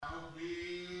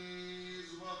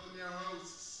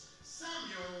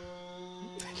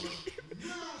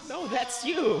that's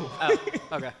you. Oh,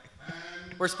 okay.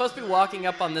 We're supposed to be walking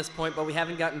up on this point, but we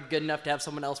haven't gotten good enough to have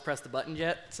someone else press the button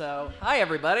yet. So, hi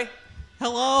everybody.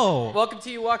 Hello. Welcome to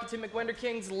you walking to McWender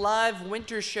King's live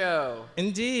winter show.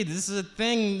 Indeed, this is a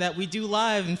thing that we do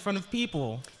live in front of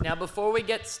people. Now, before we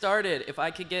get started, if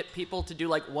I could get people to do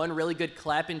like one really good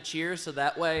clap and cheer, so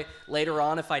that way later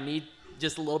on, if I need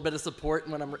just a little bit of support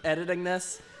when I'm editing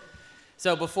this.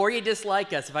 So before you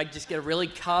dislike us, if I just get a really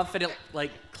confident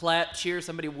like clap, cheer,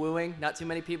 somebody wooing, not too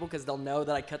many people because they'll know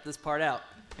that I cut this part out.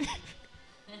 Right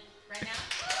now?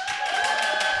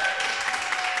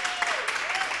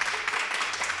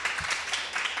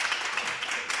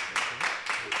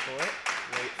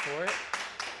 Wait for it.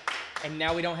 And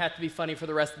now we don't have to be funny for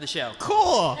the rest of the show.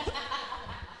 Cool.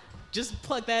 Just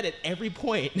plug that at every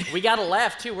point. We got to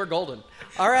laugh, too. We're golden.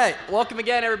 All right. Welcome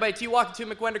again, everybody, to you walking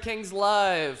to McWender King's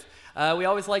Live. We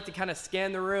always like to kind of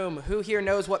scan the room. Who here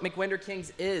knows what McWender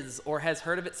King's is or has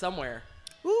heard of it somewhere?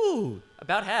 Ooh.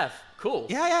 About half. Cool.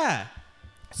 Yeah.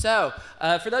 So,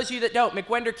 for those of you that don't,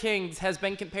 McWender King's has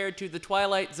been compared to the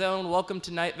Twilight Zone, Welcome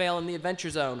to Night Vale, and the Adventure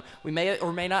Zone. We may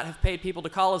or may not have paid people to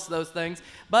call us those things,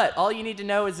 but all you need to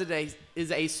know is it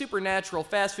is a supernatural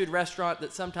fast food restaurant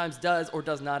that sometimes does or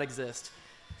does not exist.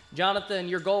 Jonathan,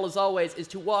 your goal as always is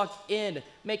to walk in,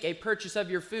 make a purchase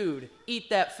of your food, eat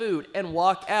that food, and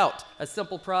walk out. A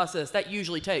simple process that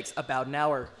usually takes about an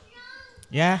hour.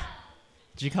 Yeah.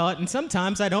 Did you call it? And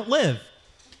sometimes I don't live.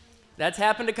 That's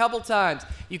happened a couple times.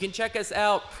 You can check us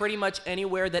out pretty much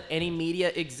anywhere that any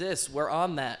media exists. We're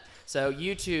on that. So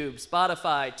YouTube,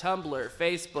 Spotify, Tumblr,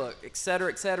 Facebook, etc.,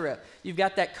 etc. You've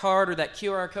got that card or that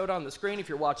QR code on the screen if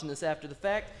you're watching this after the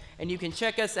fact, and you can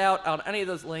check us out on any of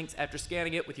those links after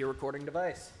scanning it with your recording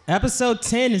device. Episode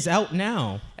 10 is out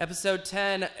now. Episode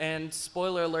 10, and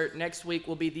spoiler alert, next week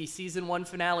will be the season 1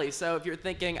 finale. So if you're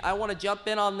thinking, I want to jump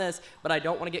in on this, but I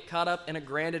don't want to get caught up in a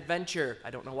grand adventure, I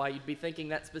don't know why you'd be thinking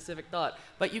that specific thought,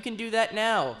 but you can do that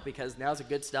now, because now's a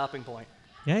good stopping point.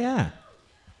 Yeah.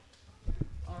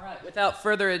 All right, without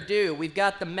further ado, we've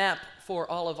got the map for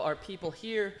all of our people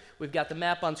here. We've got the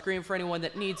map on screen for anyone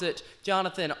that needs it.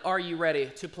 Jonathan, are you ready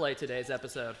to play today's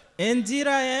episode? Indeed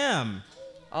I am.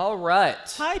 All right.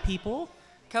 Hi, people.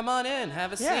 Come on in,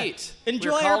 have a seat.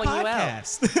 Enjoy We're our calling you out.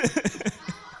 podcast.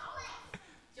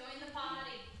 Join the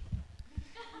party.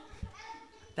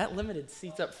 That limited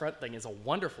seats up front thing is a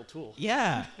wonderful tool.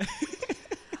 Yeah.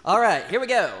 All right, here we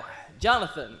go.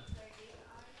 Jonathan,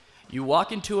 you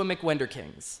walk into a McWender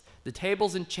King's. The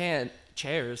tables and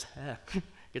chairs,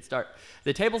 good start.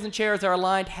 The tables and chairs are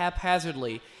aligned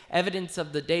haphazardly, evidence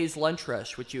of the day's lunch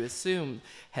rush, which you assume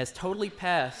has totally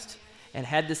passed. And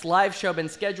had this live show been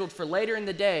scheduled for later in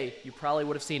the day, you probably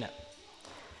would have seen it.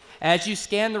 As you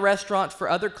scan the restaurant for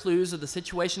other clues of the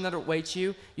situation that awaits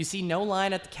you, you see no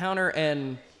line at the counter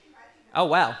and, oh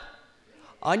wow.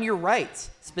 On your right,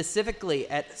 specifically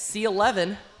at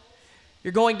C11,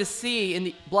 you're going to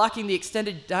see, blocking the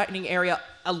extended dining area,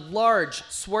 a large,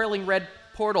 swirling red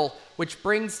portal, which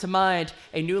brings to mind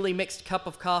a newly mixed cup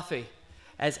of coffee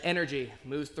as energy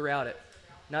moves throughout it.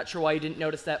 Not sure why you didn't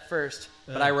notice that first,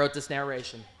 but I wrote this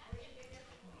narration.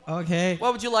 Okay.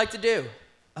 What would you like to do?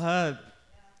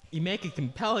 You make a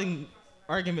compelling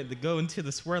argument to go into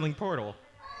the swirling portal.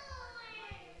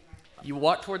 You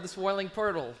walk toward the swirling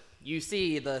portal. You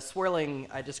see the swirling,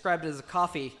 I described it as a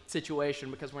coffee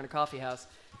situation because we're in a coffee house.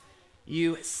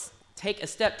 You take a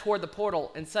step toward the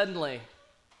portal, and suddenly,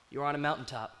 you're on a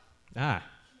mountaintop. Ah.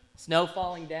 Snow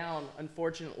falling down,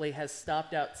 unfortunately, has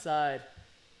stopped outside.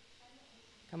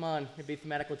 Come on, it'd be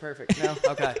thematically perfect. No?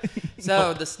 Okay.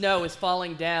 So the snow is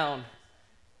falling down.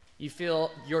 You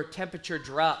feel your temperature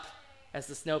drop as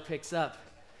the snow picks up.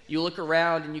 You look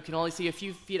around, and you can only see a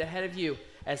few feet ahead of you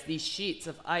as these sheets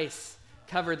of ice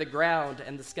cover the ground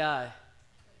and the sky.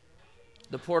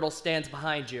 The portal stands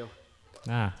behind you.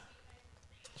 Ah.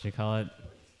 Should you call it?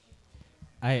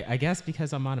 I guess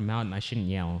because I'm on a mountain, I shouldn't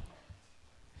yell.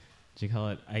 Should you call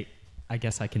it? I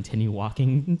guess I continue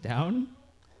walking down?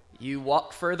 You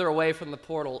walk further away from the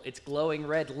portal, its glowing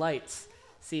red lights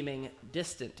seeming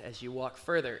distant as you walk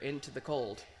further into the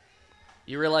cold.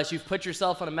 You realize you've put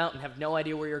yourself on a mountain, have no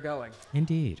idea where you're going.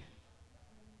 Indeed.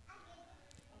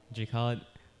 Would you call it?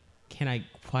 Can I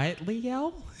quietly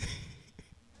yell?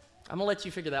 I'm gonna let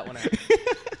you figure that one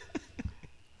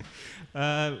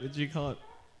out. Would you call it?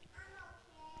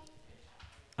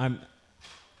 I'm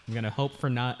gonna hope for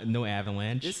no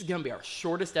avalanche. This is gonna be our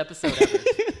shortest episode ever.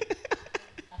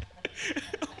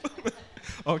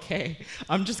 Okay,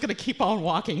 I'm just gonna keep on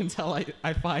walking until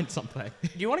I find something. Do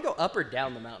you want to go up or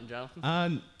down the mountain,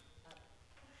 Jonathan?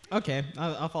 Okay,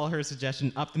 I'll follow her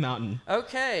suggestion. Up the mountain.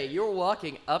 Okay, you're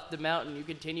walking up the mountain. You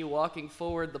continue walking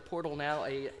forward. The portal now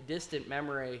a distant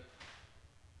memory.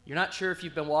 You're not sure if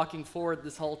you've been walking forward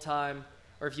this whole time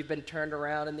or if you've been turned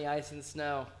around in the ice and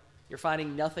snow. You're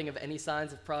finding nothing of any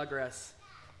signs of progress,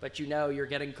 but you know you're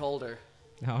getting colder.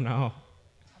 Oh no.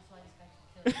 That's why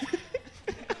he's going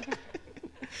to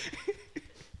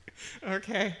kill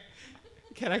Okay.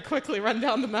 Can I quickly run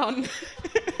down the mountain?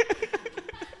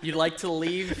 You'd like to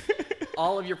leave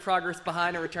all of your progress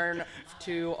behind and return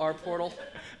to our portal?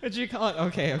 What'd you call it?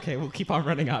 Okay, we'll keep on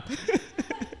running up.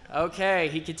 Okay,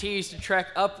 he continues to trek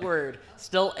upward,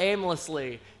 still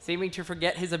aimlessly, seeming to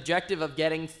forget his objective of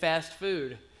getting fast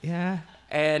food. Yeah.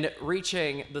 And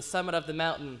reaching the summit of the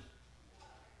mountain,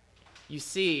 you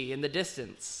see in the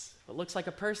distance what looks like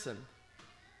a person.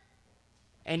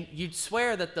 And you'd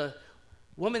swear that the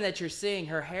woman that you're seeing,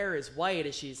 her hair is white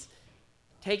as she's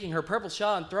taking her purple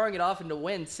shawl and throwing it off into the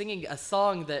wind, singing a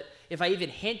song that, if I even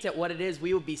hint at what it is,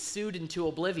 we would be sued into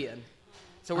oblivion.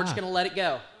 So we're just going to let it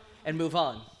go and move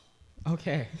on.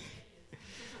 Okay.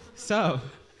 So,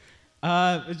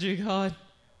 what'd you call it?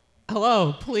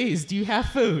 Hello, please, do you have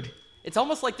food? It's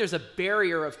almost like there's a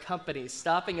barrier of companies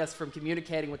stopping us from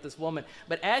communicating with this woman.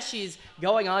 But as she's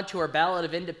going on to her ballad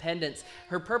of independence,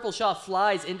 her purple shawl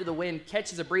flies into the wind,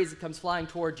 catches a breeze, and comes flying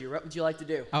towards you. What would you like to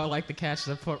do? I would like to catch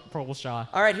the purple shaw.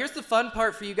 All right, here's the fun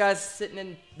part for you guys sitting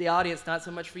in the audience, not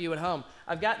so much for you at home.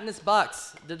 I've got in this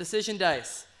box the decision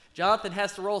dice. Jonathan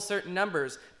has to roll certain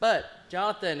numbers, but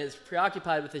Jonathan is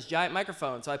preoccupied with his giant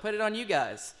microphone, so I put it on you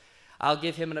guys. I'll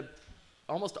give him an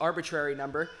almost arbitrary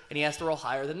number, and he has to roll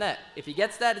higher than that. If he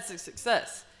gets that, it's a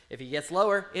success. If he gets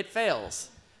lower, it fails.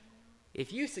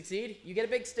 If you succeed, you get a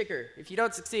big sticker. If you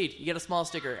don't succeed, you get a small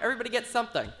sticker. Everybody gets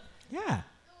something. Yeah.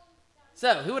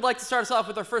 So, who would like to start us off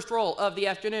with our first roll of the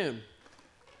afternoon?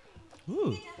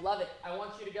 Ooh. Love it. I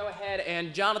want you to go ahead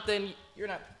and, Jonathan, you're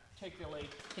not particularly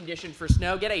conditioned for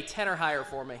snow. Get a 10 or higher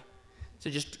for me.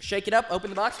 So just shake it up, open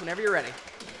the box whenever you're ready.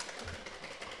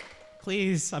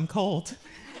 Please, I'm cold.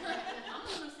 I'm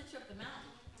just going to sit you up the mountain.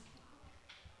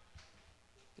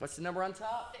 What's the number on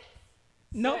top?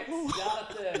 No. 6.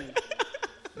 Jonathan,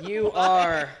 you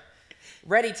are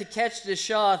ready to catch the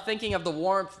shaw, thinking of the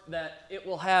warmth that it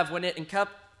will have when it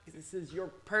encompasses your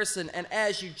person. And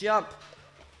as you jump,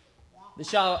 the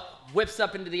shaw whips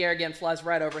up into the air again, flies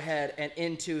right overhead and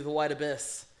into the white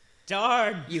abyss.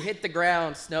 Darn. You hit the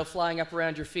ground, snow flying up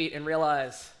around your feet, and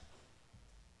realize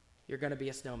you're going to be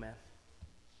a snowman.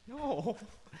 No.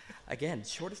 Again,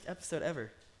 shortest episode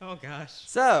ever. Oh, gosh.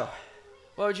 So,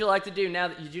 what would you like to do now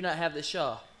that you do not have the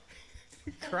shaw?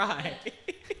 Cry.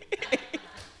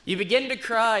 You begin to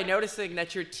cry, noticing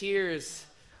that your tears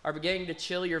are beginning to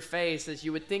chill your face, as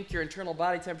you would think your internal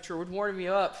body temperature would warm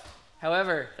you up.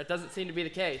 However, that doesn't seem to be the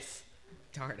case.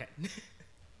 Darn it.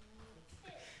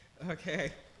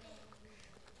 Okay.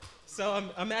 So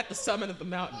I'm at the summit of the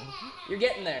mountain. You're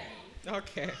getting there.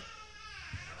 Okay.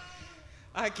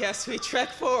 I guess we trek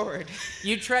forward.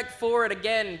 You trek forward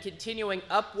again, continuing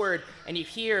upward, and you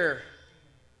hear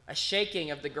a shaking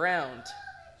of the ground.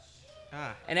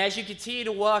 And as you continue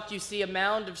to walk, you see a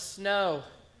mound of snow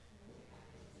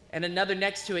and another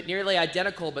next to it, nearly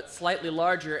identical but slightly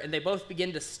larger, and they both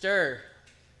begin to stir.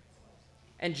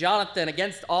 And Jonathan,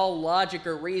 against all logic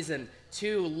or reason,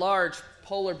 2 large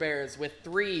polar bears with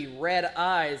 3 red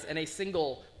eyes and a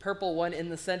single purple one in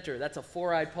the center. That's a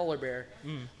 4-eyed polar bear.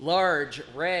 Large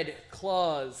red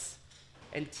claws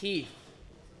and teeth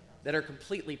that are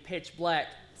completely pitch black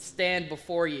stand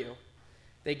before you.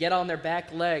 They get on their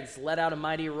back legs, let out a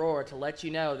mighty roar to let you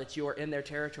know that you are in their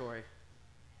territory.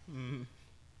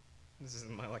 This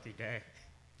isn't my lucky day.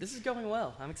 This is going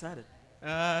well. I'm excited.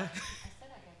 I said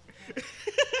I got you.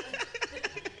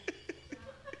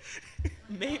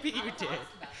 Maybe you did.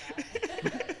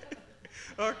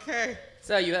 Okay.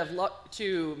 So you have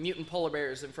 2 mutant polar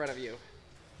bears in front of you.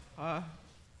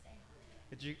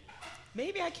 Did you?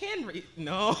 Maybe I can read.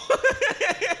 No.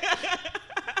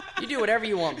 You do whatever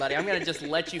you want, buddy. I'm going to just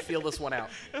let you feel this one out.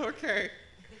 Okay.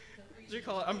 What do you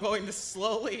call it? I'm going to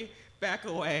slowly back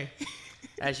away.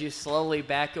 As you slowly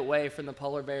back away from the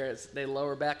polar bears, they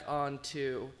lower back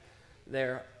onto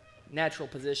their natural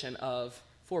position of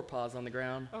forepaws on the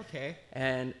ground. Okay.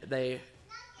 And they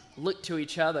look to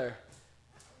each other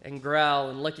and growl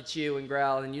and look at you and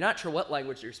growl. And you're not sure what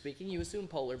language they're speaking. You assume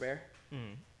polar bear.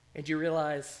 And you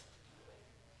realize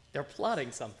they're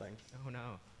plotting something. Oh, no.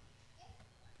 What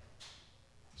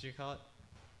do you call it?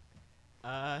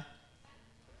 I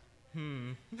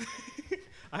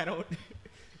don't. What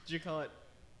do you call it?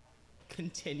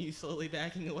 Continue slowly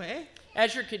backing away?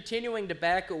 As you're continuing to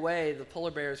back away, the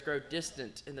polar bears grow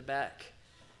distant in the back.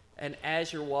 and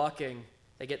as you're walking,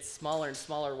 they get smaller and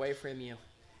smaller away from you.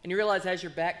 And you realize as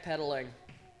you're backpedaling,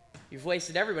 you've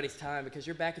wasted everybody's time because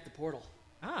you're back at the portal.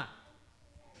 Ah.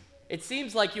 It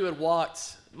seems like you had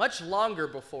walked much longer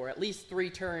before, at least 3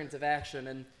 turns of action,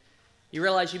 and you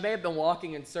realize you may have been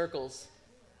walking in circles,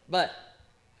 but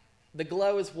the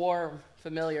glow is warm,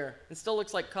 familiar, and still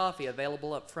looks like coffee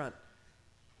available up front.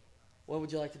 What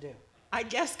would you like to do? I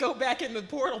guess go back in the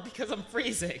portal because I'm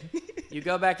freezing. You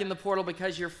go back in the portal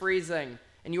because you're freezing,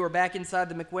 and you are back inside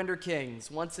the McWinder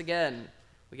Kings. Once again,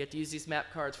 we get to use these map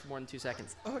cards for more than 2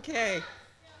 seconds. Okay.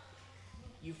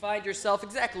 You find yourself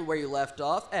exactly where you left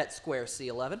off at Square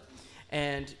C11,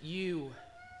 and you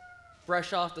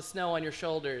brush off the snow on your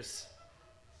shoulders,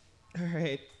 All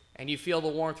right. and you feel the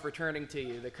warmth returning to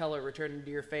you, the color returning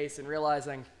to your face, and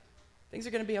realizing things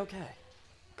are going to be okay.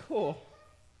 Cool.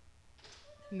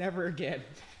 Never again.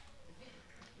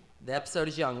 The episode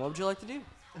is young. What would you like to do?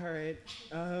 All right.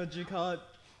 What'd you call it?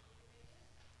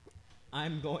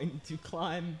 I'm going to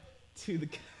climb to the...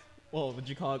 Well, what'd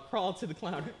you call it? Crawl to the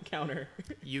counter.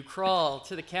 You crawl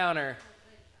to the counter,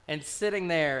 and sitting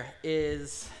there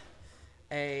is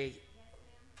a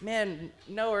man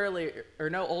no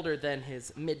older than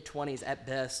his mid-20s at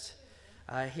best.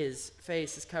 His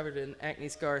face is covered in acne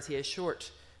scars. He has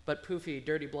short but poofy,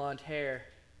 dirty blonde hair,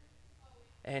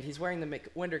 and he's wearing the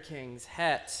McWinder King's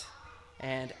hat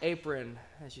and apron,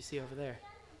 as you see over there.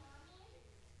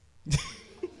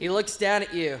 He looks down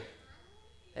at you.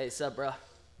 Hey, sup, bro?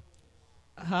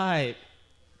 Hi.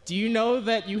 Do you know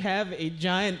that you have a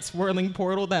giant swirling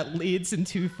portal that leads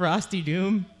into Frosty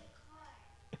Doom?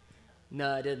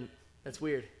 No, I didn't. That's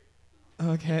weird.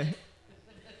 Okay.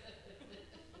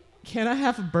 Can I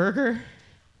have a burger?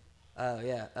 Oh,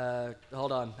 yeah.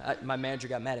 Hold on. My manager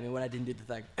got mad at me when I didn't do the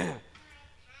thing.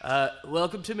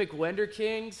 Welcome to McWinder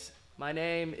Kings. My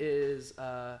name is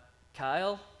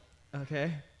Kyle.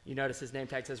 Okay. You notice his name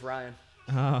tag says Ryan.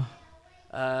 Oh.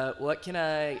 What can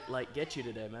I, get you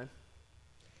today, man?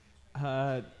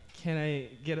 Can I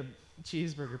get a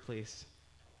cheeseburger, please?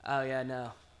 Oh, yeah,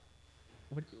 no.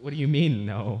 What do you mean,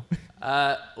 no?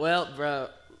 Well, bro,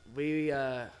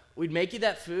 we'd make you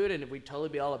that food and we'd totally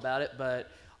be all about it,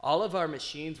 but all of our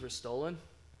machines were stolen.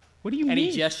 What do you And mean?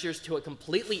 he gestures to a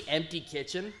completely empty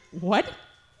kitchen. What?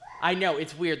 I know,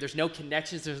 it's weird. There's no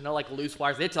connections. There's no, loose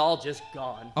wires. It's all just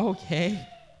gone. Okay.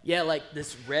 Yeah,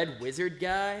 this red wizard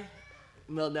guy.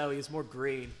 Well, no, he was more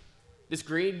green. This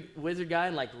green wizard guy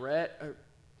in, red.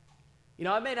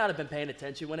 I may not have been paying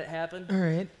attention when it happened. All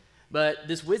right. But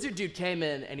this wizard dude came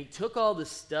in, and he took all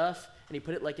this stuff, and he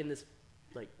put it, in this,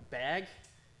 bag,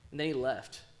 and then he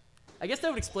left. I guess that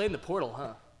would explain the portal,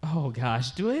 huh? Oh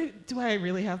gosh, do I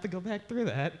really have to go back through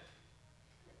that?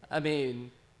 I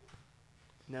mean,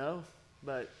 no,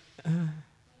 but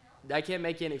I can't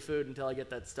make any food until I get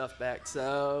that stuff back,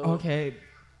 so... Okay.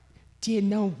 Do you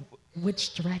know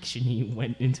which direction you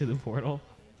went into the portal?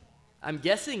 I'm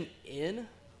guessing in.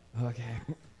 Okay.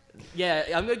 Yeah,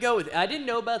 I'm gonna go with... I didn't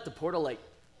know about the portal,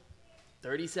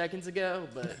 30 seconds ago,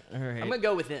 but All right. I'm gonna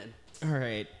go with in. All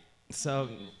right. So,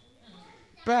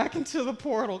 back into the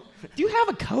portal. Do you have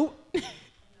a coat?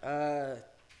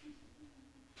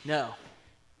 No.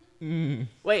 Mm.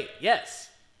 Wait, yes.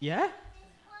 Yeah?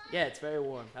 Yeah, it's very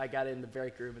warm. I got it in the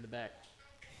break room in the back.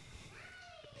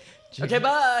 J- Okay,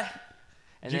 bye.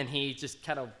 And then he just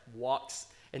kind of walks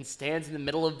and stands in the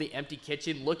middle of the empty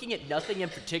kitchen looking at nothing in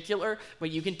particular,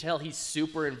 but you can tell he's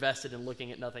super invested in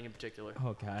looking at nothing in particular.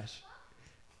 Oh gosh.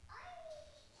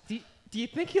 Do you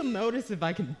think he'll notice if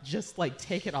I can just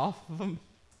take it off of him?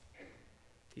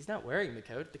 He's not wearing the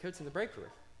coat. The coat's in the break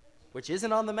room, which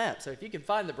isn't on the map. So if you can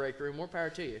find the break room, more power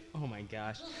to you. Oh my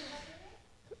gosh.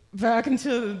 Back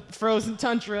into the frozen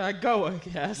tundra I go, I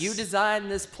guess. You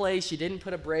designed this place. You didn't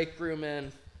put a break room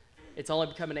in. It's only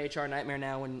become an HR nightmare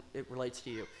now when it relates to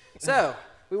you. So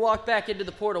we walk back into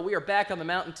the portal. We are back on the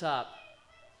mountaintop.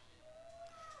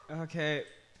 Okay.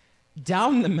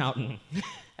 Down the mountain.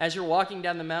 As you're walking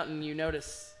down the mountain, you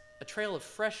notice a trail of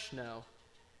fresh snow.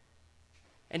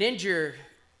 And in your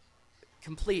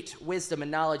complete wisdom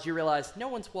and knowledge, you realize no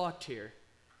one's walked here.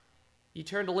 You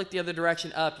turn to look the other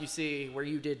direction up, you see where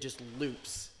you did just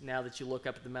loops now that you look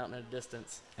up at the mountain at a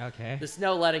distance. Okay. The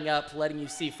snow letting up, letting you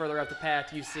see further up the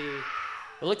path, you see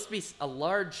what looks to be a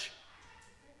large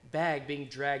bag being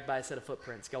dragged by a set of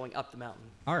footprints going up the mountain.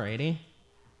 Alrighty.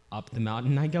 Up the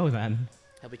mountain I go then.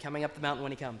 He'll be coming up the mountain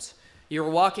when he comes. You're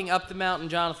walking up the mountain,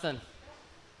 Jonathan.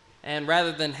 And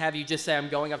rather than have you just say, I'm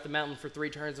going up the mountain for 3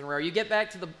 turns in a row, you get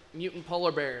back to the mutant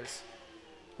polar bears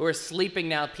who are sleeping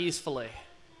now peacefully.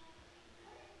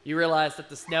 You realize that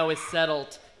the snow is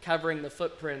settled, covering the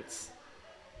footprints.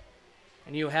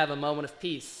 and you have a moment of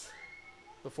peace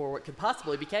before what could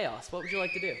possibly be chaos. What would you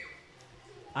like to do?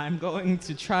 I'm going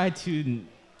to try to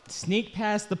sneak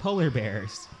past the polar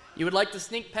bears. You would like to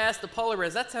sneak past the polar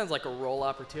bears. That sounds like a roll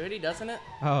opportunity, doesn't it?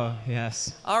 Oh,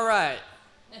 yes. All right.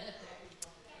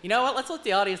 You know what? Let's let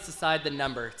the audience decide the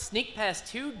number. Sneak past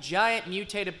 2 giant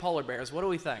mutated polar bears. What do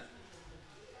we think?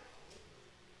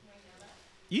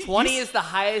 20 is the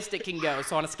highest it can go.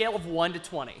 So on a scale of 1 to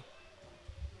 20.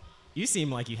 You seem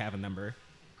like you have a number.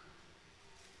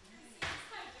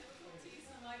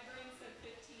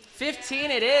 15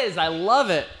 it is. I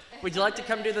love it. Would you like to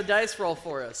come do the dice roll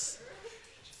for us?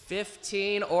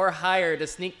 15 or higher to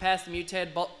sneak past the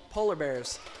mutated polar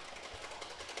bears.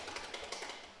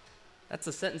 That's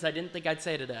a sentence I didn't think I'd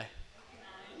say today.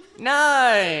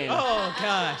 9. Oh,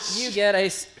 gosh. You get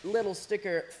a little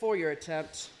sticker for your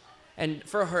attempt. And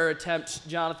for her attempt,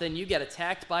 Jonathan, you get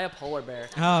attacked by a polar bear.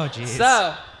 Oh, jeez.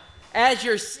 So, as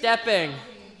you're stepping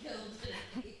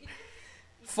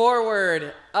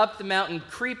forward up the mountain,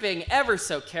 creeping ever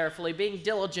so carefully, being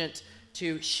diligent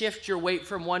to shift your weight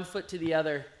from one foot to the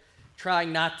other,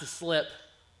 trying not to slip.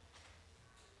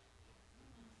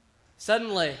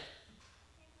 Suddenly,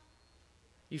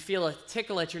 you feel a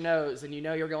tickle at your nose and you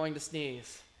know you're going to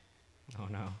sneeze. Oh,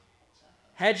 no.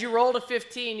 Had you rolled a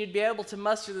 15, you'd be able to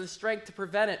muster the strength to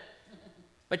prevent it.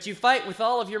 But you fight with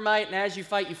all of your might, and as you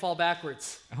fight, you fall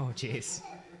backwards. Oh, jeez.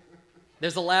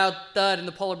 There's a loud thud, and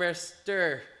the polar bears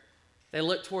stir. They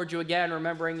look toward you again,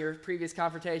 remembering your previous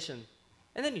confrontation.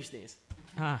 And then you sneeze.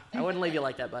 Ah. I wouldn't leave you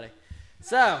like that, buddy.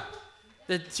 So,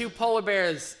 the 2 polar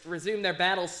bears resume their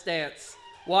battle stance,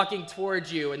 walking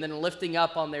towards you and then lifting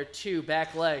up on their 2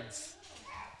 back legs.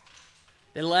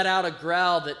 They let out a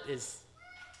growl that is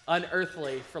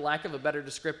unearthly, for lack of a better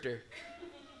descriptor.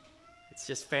 It's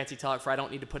just fancy talk for I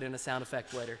don't need to put in a sound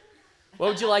effect later. What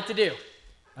would you like to do?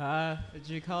 What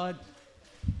do you call it?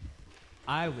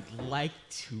 I would like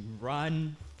to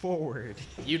run forward.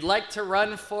 You'd like to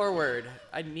run forward.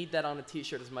 I need that on a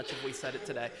t-shirt as much as we said it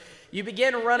today. You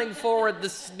begin running forward, the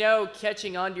snow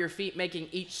catching onto your feet, making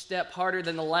each step harder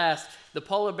than the last. The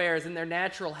polar bears, in their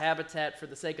natural habitat, for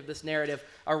the sake of this narrative,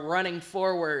 are running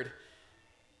forward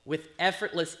with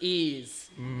effortless ease,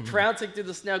 trouncing through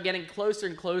the snow, getting closer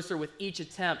and closer with each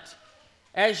attempt.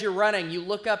 As you're running, you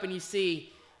look up and you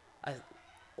see an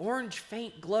orange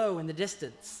faint glow in the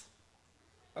distance.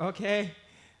 Okay.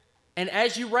 And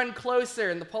as you run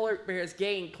closer and the polar bears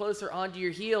gain closer onto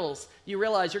your heels, you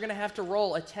realize you're going to have to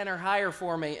roll a 10 or higher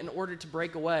for me in order to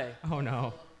break away. Oh,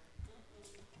 no.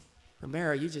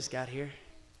 Romero, you just got here.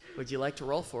 Would you like to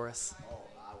roll for us? Oh,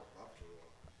 I would love to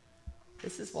roll.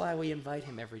 This is why we invite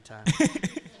him every time.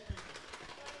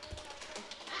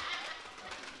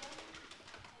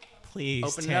 Please,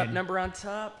 Open 10. it up. Number on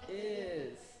top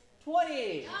is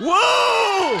 20. Whoa!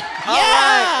 All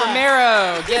right,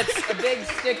 Romero gets a big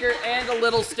sticker and a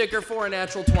little sticker for a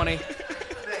natural 20.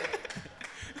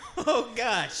 Oh,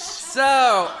 gosh.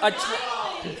 So,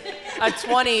 a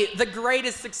 20, the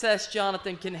greatest success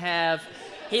Jonathan can have.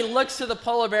 He looks to the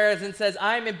polar bears and says,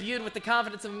 I am imbued with the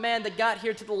confidence of a man that got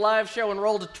here to the live show and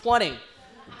rolled a 20.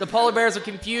 The polar bears are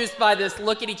confused by this,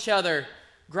 look at each other,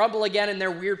 grumble again in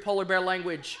their weird polar bear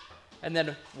language, and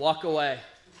then walk away.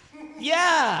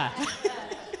 Yeah.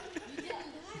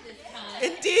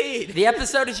 Indeed. The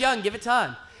episode is young, give it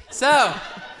time. So,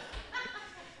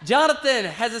 Jonathan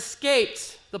has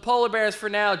escaped the polar bears for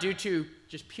now due to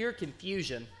just pure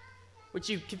confusion. Which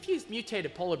you confused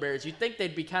mutated polar bears. You'd think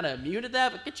they'd be kind of immune to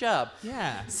that, but good job.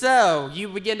 Yeah. So, you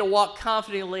begin to walk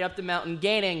confidently up the mountain,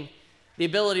 gaining the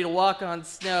ability to walk on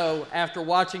snow after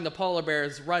watching the polar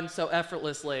bears run so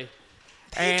effortlessly.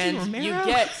 Thank you, And you Romero.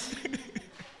 get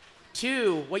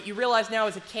to what you realize now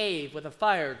is a cave with a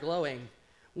fire glowing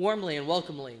warmly and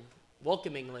welcomingly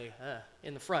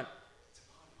in the front.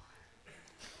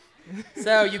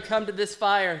 So you come to this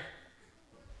fire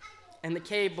and the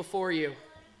cave before you.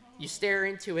 You stare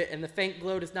into it, and the faint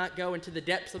glow does not go into the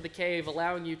depths of the cave,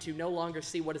 allowing you to no longer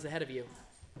see what is ahead of you.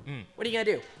 What are you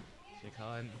going to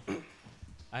do?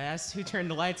 I asked who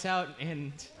turned the lights out,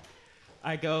 and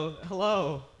I go,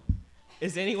 hello,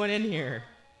 is anyone in here?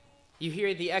 You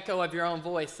hear the echo of your own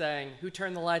voice saying, who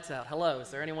turned the lights out? Hello, is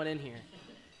there anyone in here?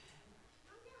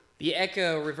 The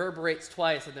echo reverberates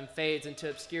twice and then fades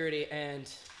into obscurity,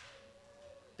 and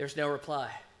there's no reply.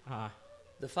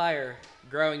 The fire,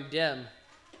 growing dim,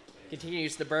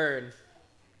 continues to burn.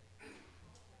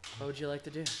 What would you like to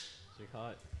do?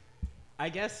 I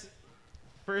guess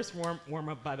first warm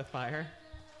up by the fire.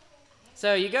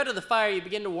 So you go to the fire, you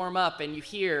begin to warm up, and you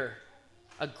hear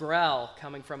a growl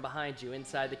coming from behind you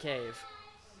inside the cave.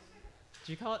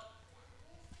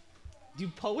 do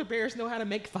polar bears know how to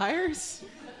make fires?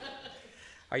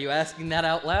 Are you asking that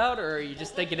out loud, or are you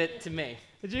just thinking it to me?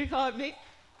 Did you call it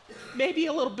maybe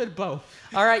a little bit of both?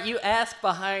 All right, you ask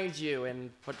behind you, and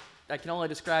what I can only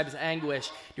describe as anguish.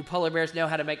 Do polar bears know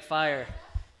how to make fire?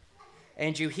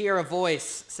 And you hear a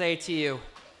voice say to you,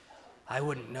 I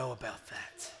wouldn't know about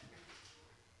that.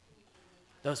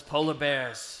 Those polar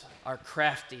bears are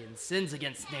crafty and sins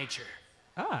against nature,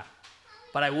 Ah,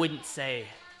 but I wouldn't say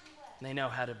they know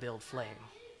how to build flame.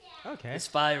 okay. This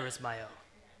fire is my own.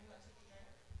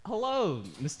 Hello,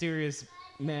 mysterious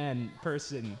man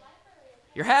person.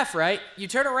 You're half right. You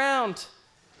turn around,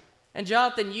 and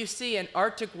Jonathan, you see an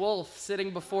Arctic wolf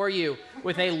sitting before you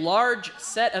with a large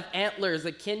set of antlers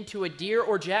akin to a deer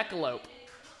or jackalope.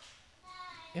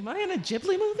 Am I in a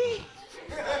Ghibli movie?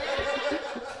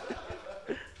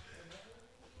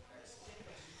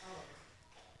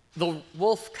 The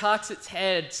wolf cocks its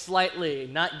head slightly,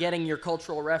 not getting your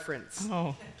cultural reference,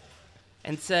 Oh,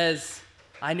 and says,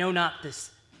 I know not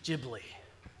this Ghibli.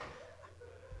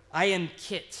 I am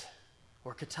Kit,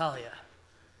 or Katalia.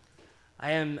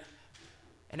 I am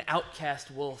an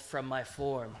outcast wolf from my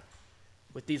form.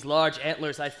 With these large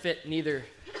antlers, I fit neither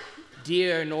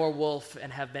deer nor wolf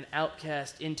and have been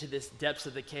outcast into this depths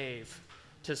of the cave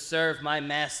to serve my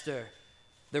master,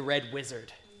 the Red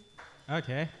Wizard.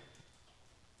 okay.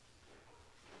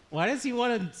 Why does he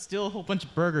want to steal a whole bunch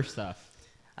of burger stuff?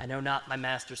 I know not my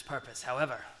master's purpose.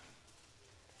 However,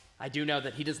 I do know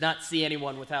that he does not see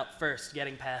anyone without first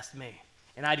getting past me,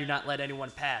 and I do not let anyone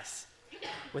pass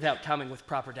without coming with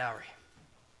proper dowry.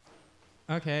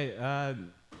 Okay,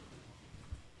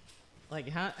 like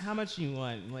how much do you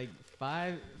want? Like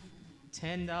 $5,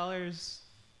 $10?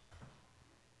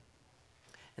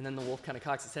 And then the wolf kind of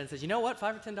cocks its head and says, you know what?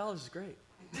 $5 or $10 is great.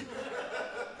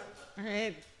 All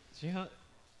right. So, you know,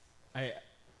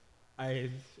 I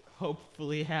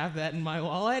hopefully have that in my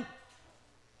wallet.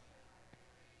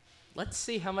 Let's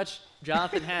see how much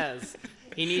Jonathan has.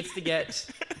 He needs to get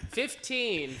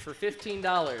 15 for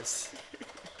 $15.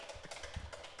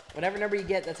 Whatever number you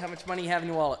get, that's how much money you have in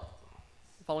your wallet.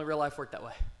 If only real life worked that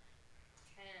way.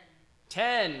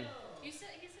 10. He said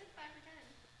 5 or 10.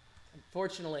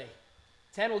 Unfortunately,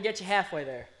 10 will get you halfway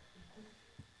there.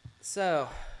 So,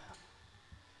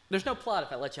 there's no plot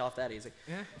if I let you off that easy.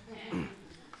 Yeah.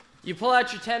 You pull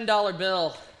out your $10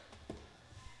 bill.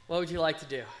 What would you like to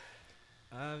do?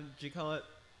 Do you call it?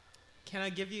 Can I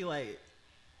give you like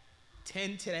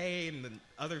 10 today and the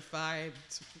other 5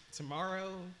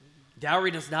 tomorrow?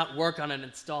 Dowry does not work on an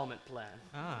installment plan.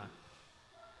 Ah.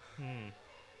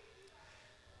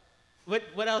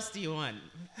 What else do you want?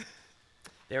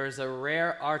 There is a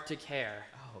rare Arctic hare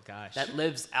Oh gosh. that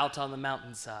lives out on the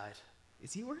mountainside.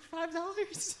 Is he worth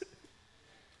 $5?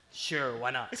 Sure,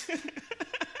 why not?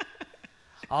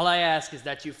 All I ask is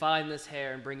that you find this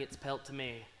hare and bring its pelt to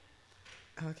me,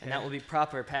 Okay. and that will be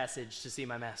proper passage to see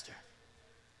my master.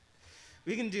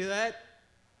 We can do that.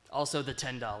 Also the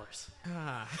 $10.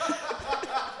 Ah.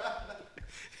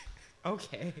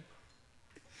 Okay.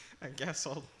 I guess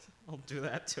I'll do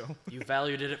that too. You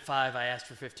valued it at 5. I asked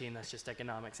for 15. That's just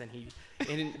economics. And he,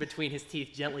 in between his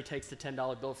teeth, gently takes the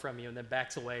 $10 bill from you and then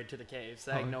backs away to the cave,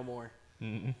 saying no more.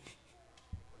 Mm-mm.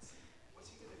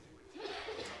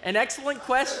 An excellent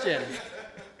question.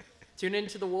 Tune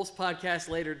into the Wolves podcast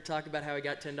later to talk about how he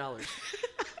got $10.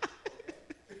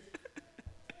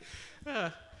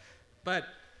 But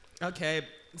okay,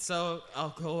 so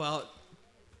I'll go out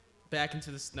back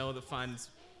into the snow to find this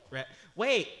rat.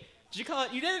 Wait, did you call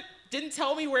it? You didn't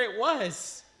tell me where it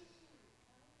was.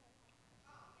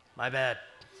 My bad.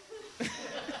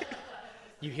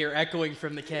 You hear echoing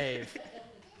from the cave.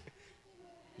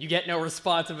 You get no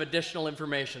response of additional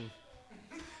information.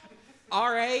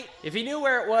 All right. If he knew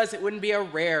where it was, it wouldn't be a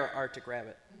rare Arctic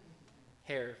rabbit.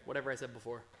 Hare, whatever I said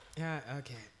before. Yeah.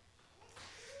 Okay.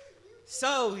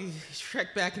 So we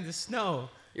trek back into the snow.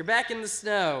 You're back in the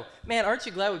snow. Man, aren't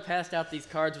you glad we passed out these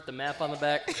cards with the map on the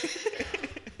back?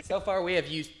 So far, we have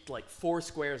used like 4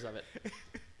 squares of it.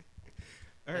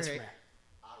 All Yes, right. Romero.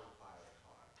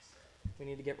 We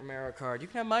need to get Romero a card. You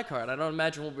can have my card. I don't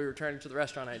imagine we'll be returning to the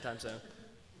restaurant anytime soon.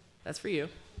 That's for you.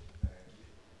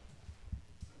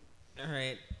 All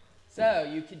right. So,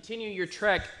 you continue your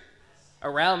trek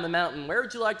around the mountain. Where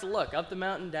would you like to look? Up the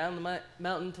mountain, down the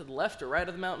mountain, to the left or right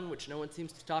of the mountain, which no one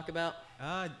seems to talk about?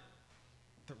 The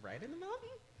right of the mountain?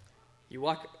 You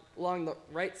walk along the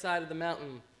right side of the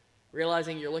mountain,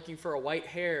 realizing you're looking for a white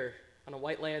hare on a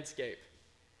white landscape.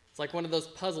 It's like one of those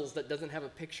puzzles that doesn't have a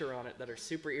picture on it that are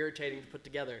super irritating to put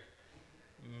together.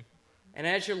 And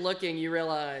as you're looking, you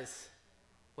realize,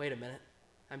 wait a minute,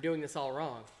 I'm doing this all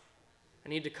wrong. I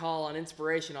need to call on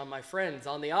inspiration on my friends,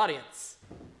 on the audience.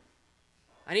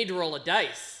 I need to roll a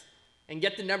dice and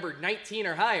get the number 19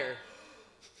 or higher.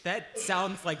 That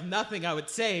sounds like nothing I would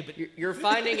say, but You're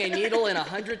finding a needle in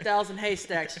 100,000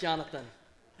 haystacks, Jonathan.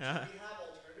 Do you have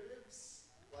alternatives?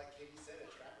 Like Katie said, a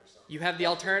trap or something? You have the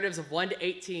alternatives of 1 to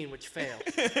 18, which fail.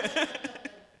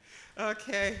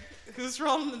 okay. Who's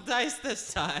rolling the dice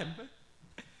this time?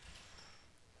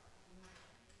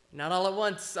 Not all at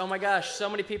once. Oh my gosh, so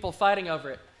many people fighting over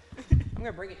it. I'm going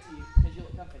to bring it to you because you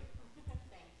look comfy.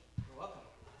 You're welcome.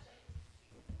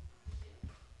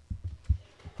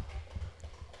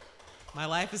 My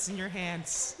life is in your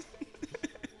hands.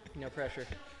 No pressure.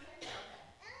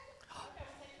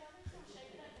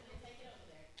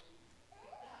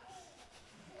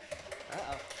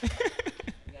 Uh-oh. We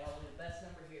got all the best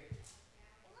number here.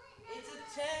 It's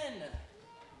a 10.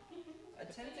 A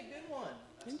 10's a good one.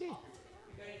 Indeed. You're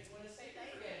going to want to say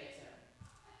thank you, anytime.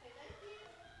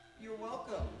 You're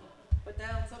welcome. Put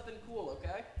down something cool,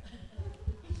 okay?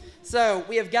 So,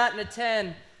 we have gotten a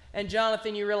 10, and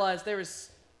Jonathan, you realize there was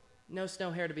no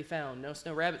snow hare to be found, no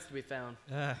snow rabbits to be found.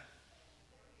 What'd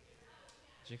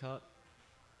you call it?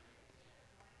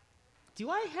 Do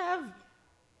I have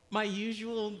my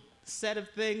usual set of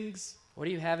things? What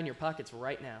do you have in your pockets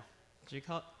right now? What'd you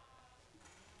call it?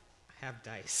 I have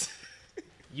dice.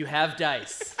 You have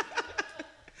dice.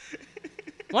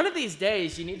 One of these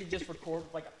days, you need to just record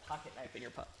like a pocket knife in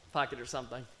your pocket or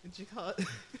something. What'd you call it?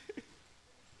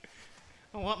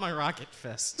 I want my rocket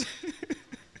fist.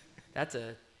 That's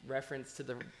a reference to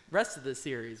the rest of the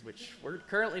series, which we're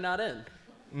currently not in.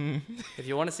 If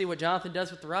you want to see what Jonathan does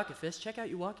with the rocket fist, check out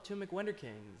You Walk to McWender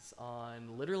Kings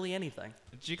on literally anything.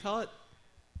 What'd you call it?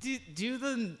 Do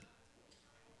the...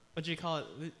 What'd you call it?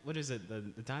 What is it? The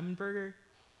Diamond Burger?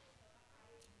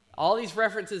 All these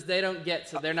references they don't get,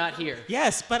 so they're not here.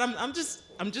 Yes, but I'm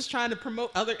just trying to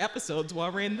promote other episodes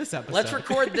while we're in this episode. Let's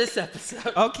record this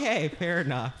episode. Okay, fair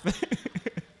enough.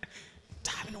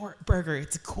 Diamond Burger,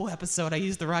 it's a cool episode. I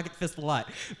use the rocket fist a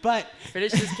lot. But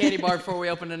Finish this candy bar before we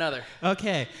open another.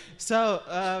 okay, so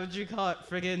what'd you call it?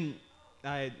 Friggin',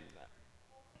 I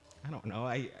don't know.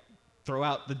 I throw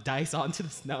out the dice onto the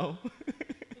snow.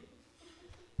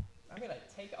 I'm gonna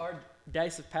take our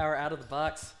dice of power out of the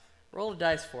box. Roll a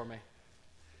dice for me.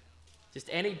 Just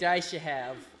any dice you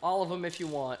have. All of them if you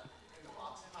want.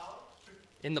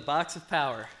 In the box of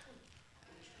power.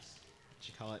 What'd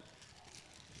you call it?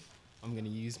 I'm gonna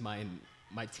use my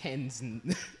tens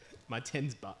and my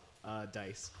tens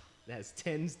dice. That has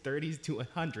 10s, 30s to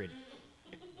 100.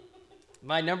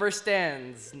 My number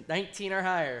stands 19 or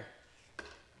higher.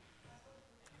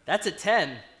 That's a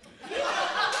 10.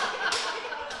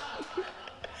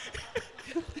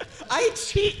 I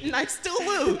cheat and I still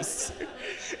lose.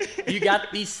 You got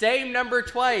the same number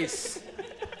twice.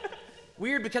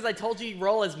 Weird because I told you you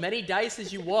roll as many dice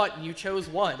as you want and you chose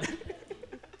 1.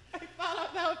 I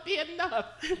thought that would be enough.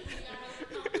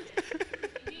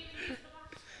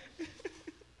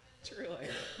 Truly.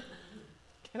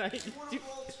 Can I do...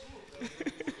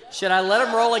 Should I let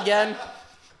him roll again?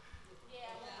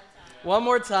 One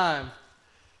more time.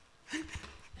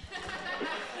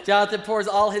 Jonathan pours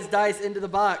all his dice into the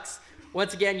box.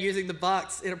 Once again, using the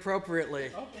box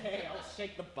inappropriately. Okay, I'll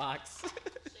shake the box.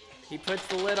 He puts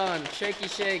the lid on. Shaky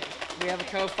shake. We have a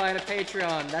Ko-Fi and a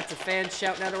Patreon. That's a fan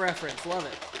shouting out a reference. Love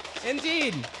it.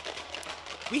 Indeed.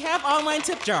 We have online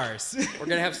tip jars. We're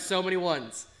going to have so many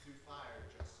ones.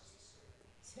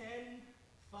 10,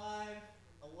 5,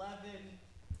 11,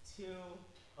 2,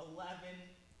 11,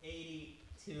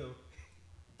 82.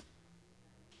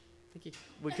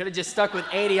 We could have just stuck with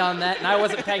 80 on that, and I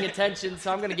wasn't paying attention,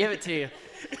 so I'm going to give it to you.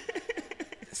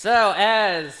 So,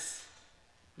 as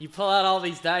you pull out all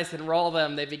these dice and roll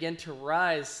them, they begin to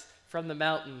rise from the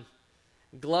mountain,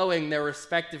 glowing their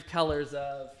respective colors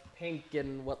of pink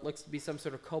and what looks to be some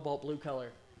sort of cobalt blue color.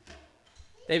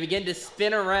 They begin to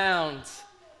spin around,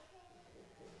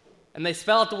 and they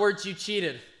spell out the words "you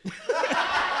cheated."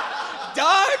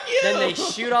 Darn you! Then they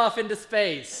shoot off into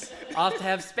space, off to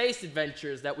have space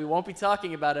adventures that we won't be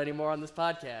talking about anymore on this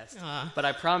podcast. But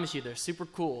I promise you, they're super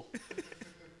cool.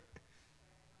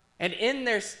 And in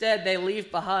their stead, they leave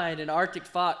behind an Arctic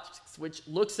fox, which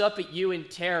looks up at you in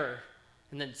terror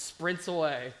and then sprints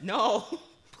away. No,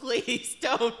 please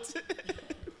don't.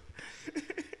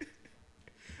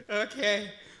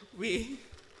 Okay, we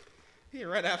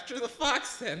run after the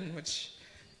fox then, which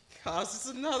causes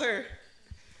another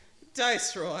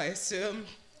dice roll, I assume.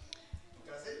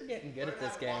 You're getting good at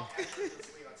this game.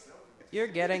 You're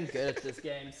getting good at this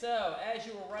game. So, as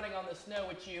you were running on the snow,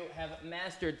 which you have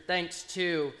mastered thanks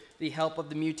to the help of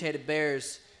the mutated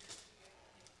bears,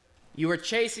 You are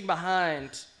chasing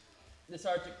behind this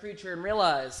Arctic creature and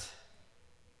realize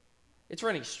it's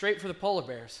running straight for the polar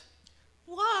bears.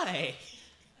 Why?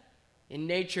 In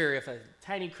nature, if a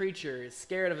tiny creature is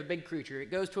scared of a big creature,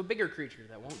 it goes to a bigger creature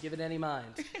that won't give it any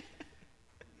mind.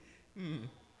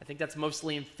 I think that's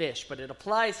mostly in fish, but it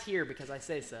applies here because I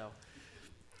say so.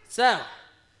 So,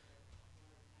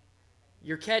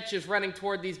 your catch is running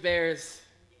toward these bears.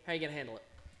 How are you going to handle it?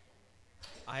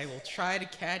 I will try to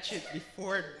catch it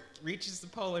before it reaches the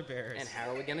polar bears. And how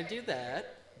are we going to do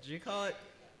that? Do you call it?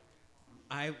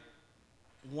 I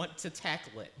want to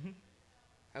tackle it.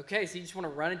 Okay, so you just want to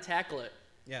run and tackle it.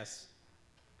 Yes.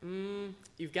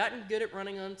 You've gotten good at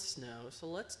running on snow, so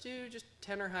let's do just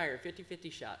 10 or higher,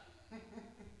 50-50 shot.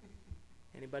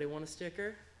 Anybody want a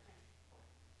sticker?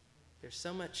 There's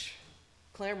so much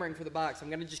clamoring for the box. I'm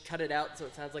going to just cut it out so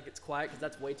it sounds like it's quiet because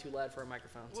that's way too loud for our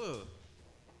microphones. Whoa.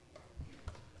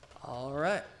 All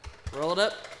right. Roll it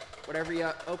up. Whatever you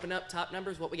open up, top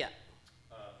numbers, what we got?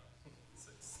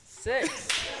 6.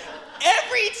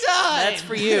 Every time! That's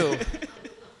for you.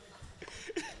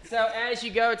 So as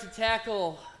you go to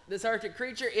tackle this Arctic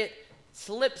creature, it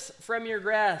slips from your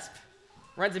grasp,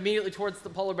 runs immediately towards the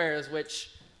polar bears, which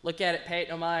look at it, pay it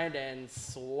no mind, and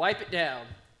swipe it down.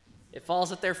 It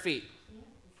falls at their feet.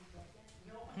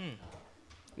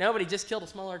 Nobody just killed a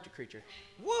small Arctic creature.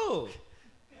 Whoa!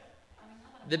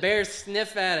 The bears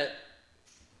sniff at it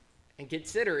and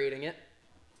consider eating it,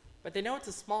 but they know it's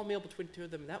a small meal between the two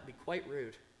of them, and that would be quite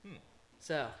rude.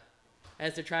 So,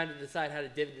 as they're trying to decide how to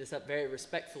divvy this up very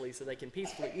respectfully so they can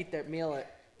peacefully eat their meal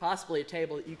at possibly a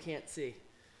table that you can't see,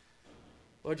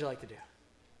 what would you like to do?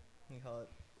 You call it?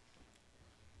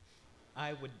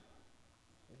 I would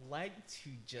like to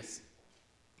just...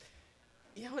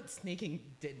 You know what sneaking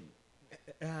did...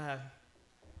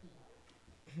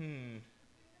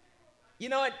 You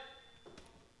know what?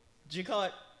 Do you call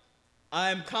it?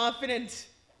 I'm confident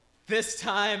this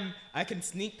time I can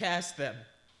sneak past them.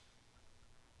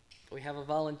 We have a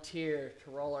volunteer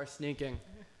to roll our sneaking.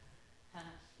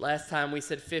 Last time we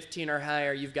said 15 or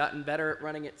higher. You've gotten better at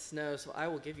running at snow, so I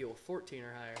will give you a 14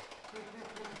 or higher.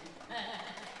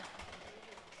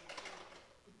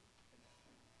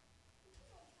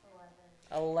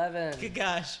 $11. Good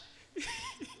gosh.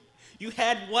 You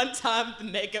had one time to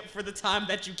make up for the time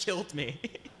that you killed me.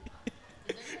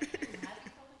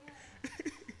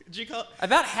 Did you call?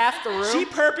 About half the room. She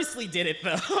purposely did it,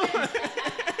 though.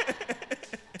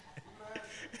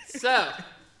 So,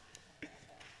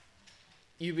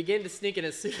 you begin to sneak in.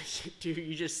 As soon as you do,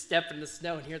 you just step in the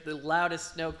snow and hear the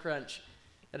loudest snow crunch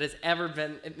that has ever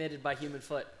been emitted by human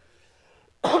foot.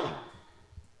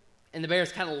 And the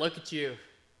bears kind of look at you,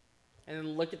 and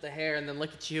then look at the hair, and then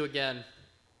look at you again. And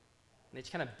they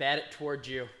just kind of bat it towards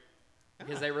you.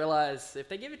 Because they realize if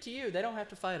they give it to you, they don't have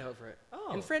to fight over it.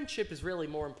 Oh. And friendship is really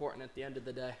more important at the end of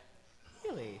the day.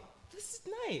 Really? This is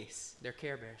nice. They're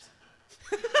Care Bears.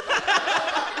 That's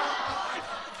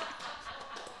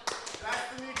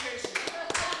the mutation.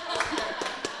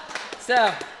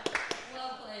 So,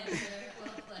 Well played, sir.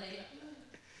 Well played.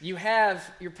 you have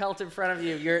your pelt in front of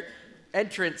you, your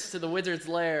entrance to the wizard's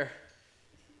lair.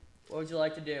 What would you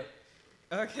like to do?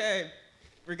 Okay,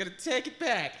 we're gonna take it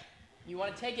back. You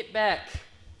want to take it back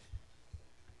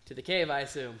to the cave, I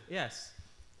assume. Yes.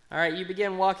 All right, you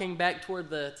begin walking back toward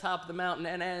the top of the mountain,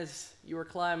 and as you are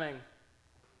climbing,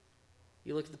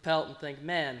 you look at the pelt and think,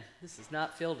 man, this does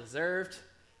not feel deserved.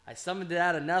 I summoned it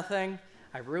out of nothing.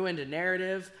 I ruined a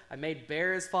narrative. I made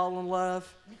bears fall in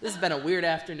love. This has been a weird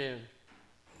afternoon.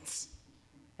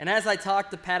 And as I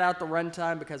talk to pad out the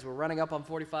runtime, because we're running up on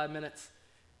 45 minutes,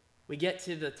 we get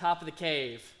to the top of the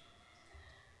cave.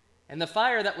 And the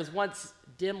fire that was once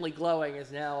dimly glowing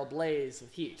is now ablaze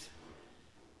with heat,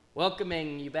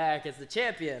 welcoming you back as the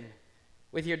champion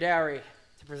with your dowry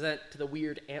to present to the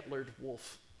weird antlered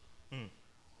wolf.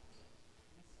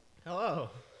 Hello.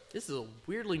 This is a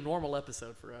weirdly normal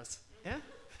episode for us. Yeah?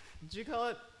 Did you call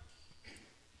it?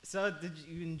 So, did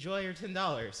you enjoy your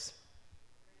 $10?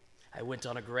 I went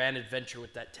on a grand adventure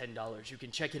with that $10. You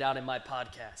can check it out in my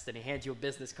podcast. And he hands you a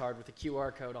business card with a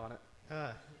QR code on it.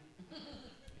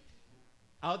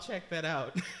 I'll check that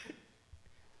out.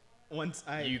 Once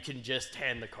I... You can just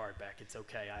hand the card back. It's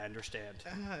okay. I understand.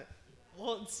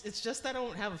 Well, it's just I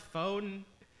don't have a phone.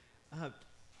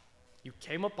 You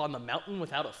came up on the mountain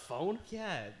without a phone?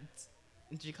 Yeah.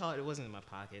 Did you call it? It wasn't in my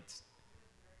pockets.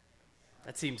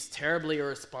 That seems terribly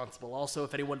irresponsible. Also,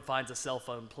 if anyone finds a cell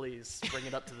phone, please bring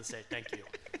it up to the stage. Thank you.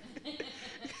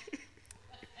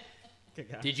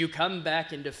 Good guy. Did you come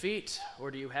back in defeat, or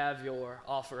do you have your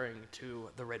offering to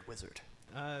the Red Wizard?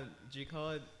 Do you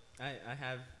call it? I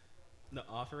have the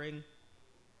offering.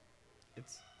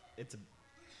 It's a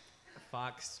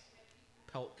fox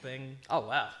pelt thing. Oh,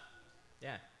 wow.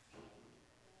 Yeah.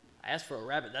 I asked for a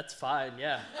rabbit. That's fine.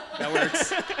 Yeah, that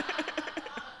works.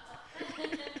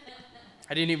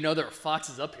 I didn't even know there were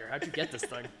foxes up here. How'd you get this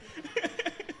thing?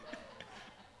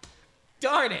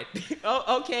 Darn it.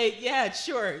 Oh, okay. Yeah,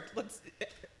 sure.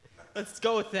 Let's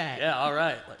go with that. Yeah, all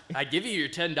right. Like, I give you your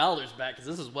 $10 back because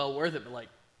this is well worth it. But like,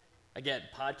 again,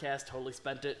 podcast totally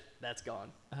spent it. That's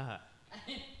gone.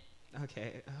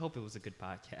 Okay. I hope it was a good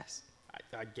podcast.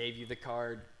 I gave you the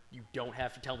card. You don't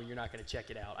have to tell me you're not going to check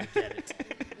it out. I get it.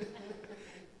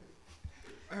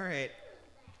 All right.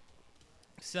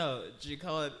 So,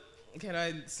 Jacala, can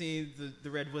I see the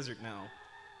Red Wizard now?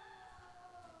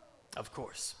 Of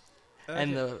course. Okay.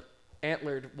 And the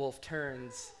antlered wolf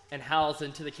turns and howls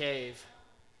into the cave.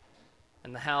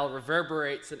 And the howl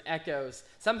reverberates and echoes,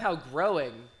 somehow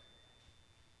growing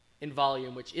in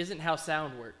volume, which isn't how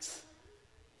sound works.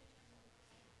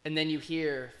 And then you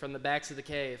hear from the backs of the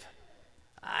cave,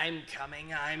 I'm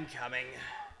coming, I'm coming.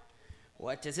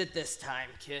 What is it this time,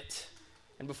 Kit?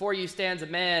 And before you stands a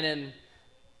man in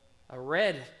a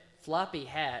red floppy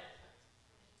hat,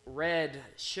 red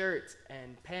shirt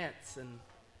and pants, and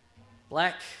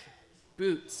black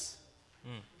boots,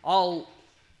 all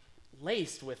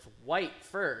laced with white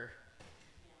fur.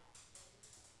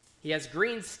 He has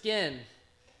green skin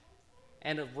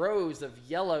and a rows of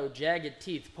yellow, jagged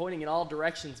teeth pointing in all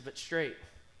directions but straight.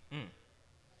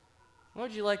 What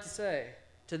would you like to say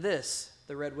to this,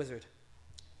 the Red Wizard?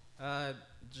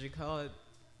 Jacala,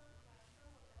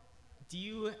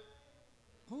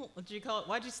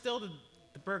 why'd you steal the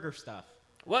burger stuff?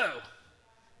 Whoa!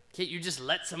 Can't you just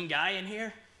let some guy in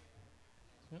here?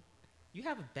 You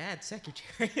have a bad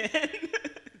secretary.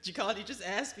 Jacala, you just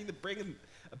asked me to bring him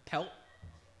a pelt?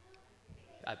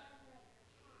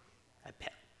 A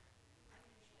pelt.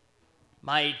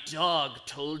 My dog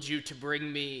told you to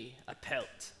bring me a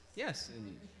pelt. Yes,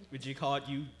 and would you call it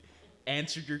you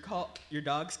answered your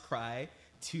dog's cry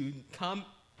to come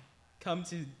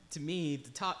to me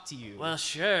to talk to you? Well,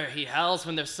 sure, he howls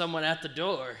when there's someone at the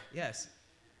door. Yes.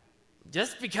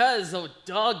 Just because a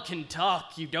dog can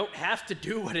talk, you don't have to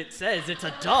do what it says. It's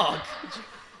a dog.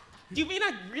 Do you mean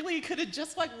I really could have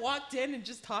just walked in and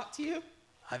just talked to you?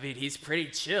 I mean, he's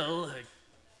pretty chill.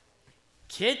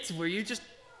 Kit,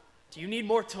 do you need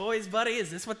more toys, buddy? Is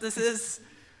this what this is?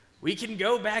 We can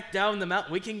go back down the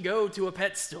mountain. We can go to a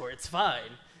pet store. It's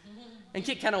fine. And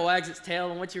Kit kind of wags its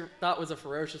tail, and what you thought was a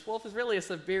ferocious wolf is really a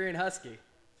Siberian husky.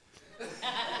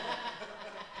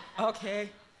 Okay.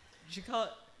 You should call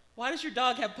it. Why does your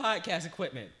dog have podcast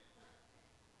equipment?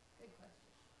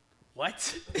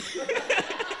 What?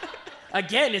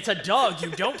 Again, it's a dog. You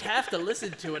don't have to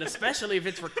listen to it, especially if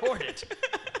it's recorded.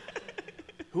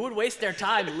 Who would waste their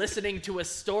time listening to a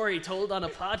story told on a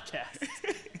podcast?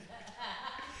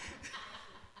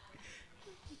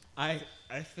 I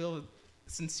feel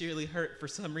sincerely hurt for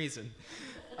some reason.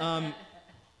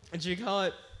 Did you call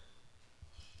it?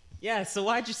 Yeah, so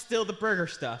why'd you steal the burger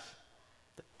stuff?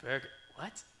 The burger?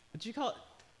 What? What'd you call it?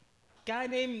 Guy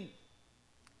named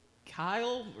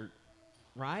Kyle or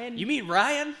Ryan? You mean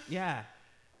Ryan? Yeah.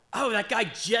 Oh, that guy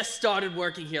just started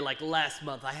working here like last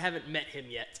month. I haven't met him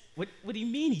yet. What do you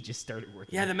mean he just started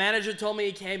working? Yeah, the manager told me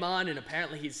he came on, and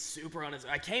apparently he's super on his...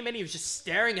 I came in, he was just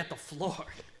staring at the floor.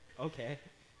 Okay.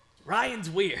 Ryan's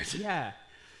weird. Yeah.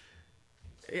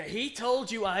 Yeah, he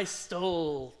told you I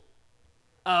stole...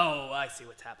 Oh, I see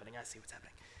what's happening.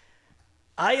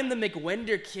 I am the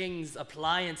McWender King's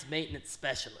appliance maintenance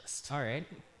specialist. All right.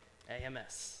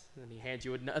 AMS. And he hands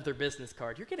you another business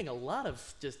card. You're getting a lot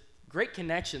of just great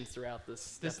connections throughout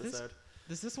this episode.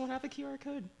 Does this one have a QR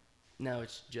code? No,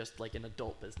 it's just like an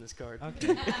adult business card.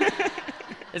 Okay.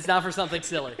 It's not for something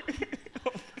silly.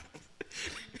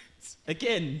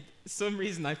 Again, some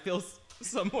reason I feel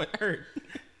somewhat hurt.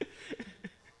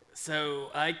 So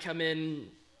I come in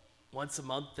once a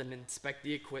month and inspect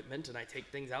the equipment, and I take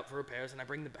things out for repairs, and I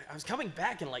bring them back. I was coming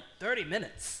back in like 30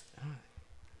 minutes.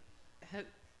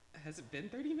 Has it been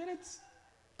 30 minutes?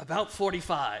 About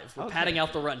 45. We're Okay. padding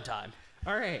out the runtime.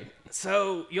 All right.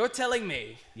 So you're telling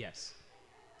me Yes.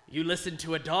 you listened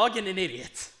to a dog and an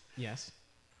idiot Yes.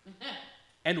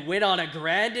 and went on a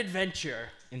grand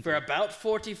adventure Indeed. for about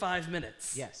 45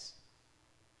 minutes Yes.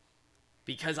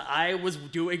 because I was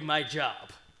doing my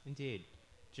job. Indeed.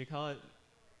 Do you call it?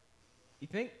 You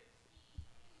think?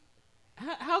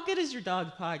 How good is your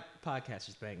dog podcast?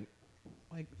 You think?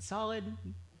 Like solid?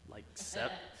 Like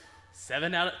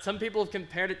seven out of... Some people have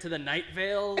compared it to the Night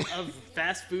Vale of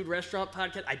fast food restaurant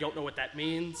podcast. I don't know what that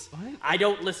means. What? I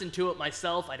don't listen to it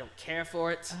myself. I don't care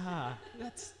for it.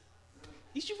 That's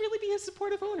You should really be a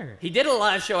supportive owner. He did a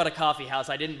live show at a coffee house.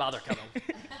 I didn't bother coming.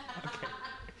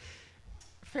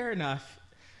 Fair enough.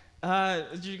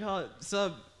 What do you call it?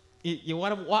 So, you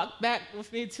want to walk back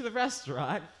with me to the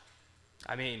restaurant?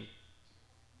 I mean,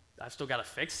 I've still got to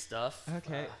fix stuff.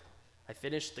 Okay. I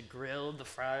finished the grill, the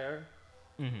fryer.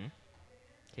 Mm-hmm.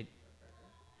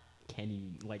 Can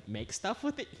you, like, make stuff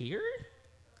with it here?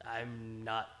 I'm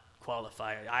not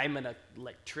qualified. I'm an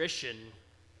electrician.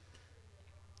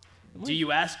 Do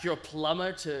you ask your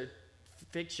plumber to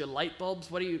fix your light bulbs?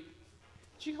 What do you...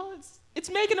 What do you call it? It's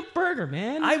making a burger,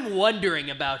 man. I'm wondering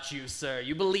about you, sir.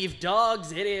 You believe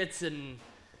dogs, idiots, and...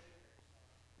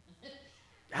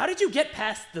 How did you get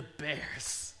past the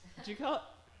bears? What do you call it?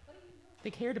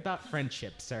 They cared about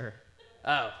friendship, sir.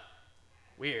 Oh.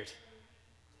 Weird.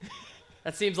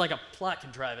 That seems like a plot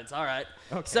contrivance. All right.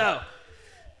 Okay. So,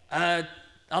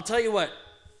 I'll tell you what.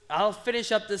 I'll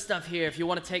finish up this stuff here if you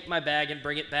want to take my bag and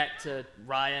bring it back to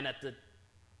Ryan at the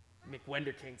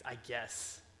McWender Kings, I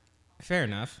guess. Fair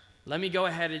enough. Let me go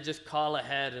ahead and just call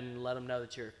ahead and let him know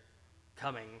that you're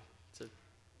coming. So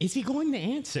Is he going to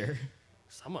answer?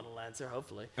 someone will answer,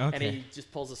 hopefully. Okay. And he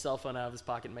just pulls a cell phone out of his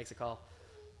pocket and makes a call.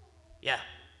 Yeah.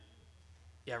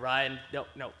 Yeah, Ryan. No,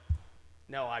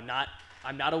 I'm not.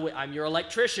 I'm your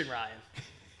electrician, Ryan.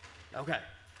 Okay.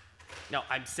 No,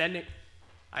 I'm sending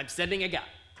a guy.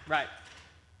 Right.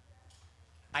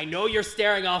 I know you're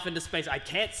staring off into space. I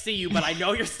can't see you, but I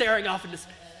know you're staring off into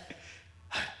space.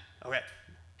 Okay.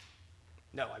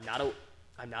 No, I'm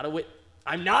not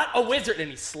a wizard. And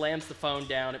he slams the phone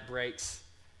down. It breaks.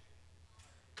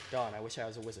 Darn, I wish I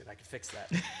was a wizard. I could fix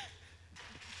that.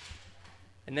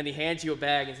 And then he hands you a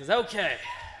bag and says, okay,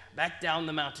 back down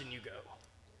the mountain you go.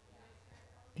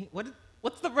 Hey,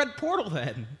 what's the red portal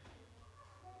then?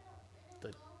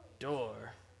 The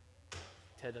door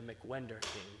to the McWender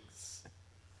Kings.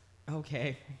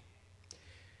 Okay.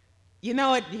 You know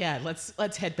what? Yeah,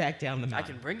 let's head back down the I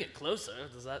mountain. can bring it closer.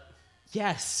 Does that...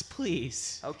 Yes,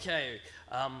 please. Okay.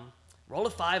 Roll a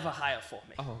 5 or higher for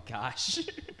me. Oh gosh.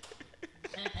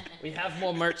 We have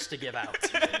more merch to give out.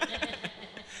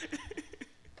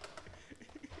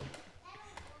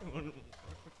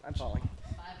 I'm falling.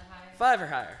 5 or higher. 5 or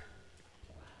higher.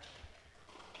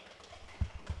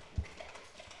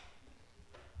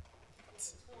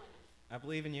 I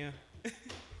believe in you. 5.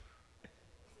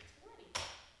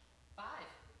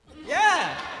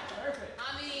 Yeah,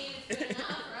 I mean, it's good enough,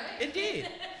 right? indeed.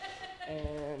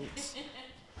 And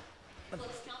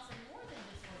Close counts are more than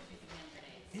just horseshoes and hand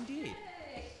grenades. Indeed.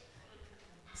 Yay.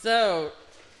 so,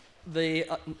 the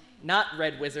not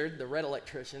red wizard, the red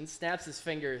electrician, snaps his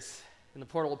fingers and the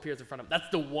portal appears in front of him. That's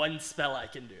the one spell I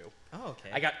can do. Oh, okay.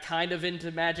 I got kind of into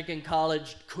magic in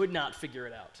college, could not figure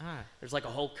it out. Ah. There's like a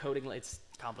whole coding, it's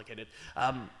complicated.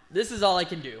 This is all I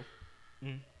can do.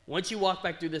 Once you walk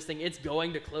back through this thing, it's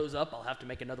going to close up. I'll have to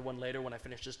make another one later when I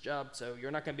finish this job, so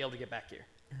you're not going to be able to get back here.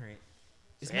 All right.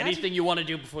 Is So anything you want to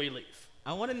do before you leave.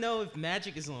 I want to know if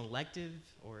magic is an elective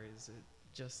or is it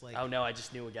just like. Oh no, I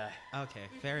just knew a guy. Okay,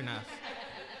 fair enough.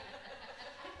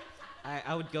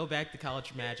 I would go back to college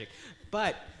for magic,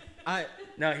 but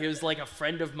No, he was like a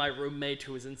friend of my roommate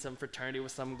who was in some fraternity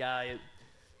with some guy.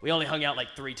 We only hung out like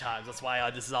 3 times. That's why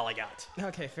this is all I got.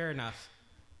 Okay, fair enough.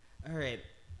 All right.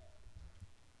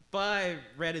 Bye,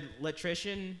 Red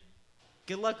Electrician.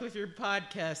 Good luck with your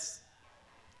podcast,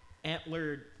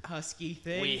 antler husky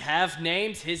thing. We have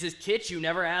names. His is Kitch. You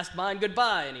never asked mine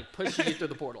goodbye. And he pushes you through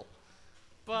the portal.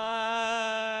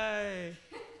 Bye.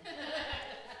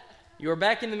 You are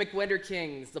back in the McWender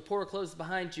Kings. The portal closes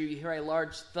behind you. You hear a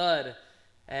large thud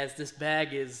as this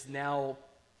bag is now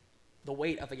the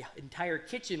weight of an entire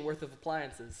kitchen worth of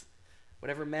appliances.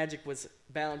 Whatever magic was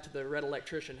bound to the red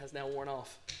electrician has now worn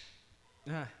off.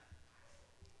 Ah.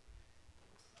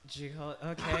 Jiggle.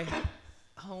 Okay.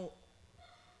 Oh.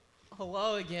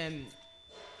 Hello again,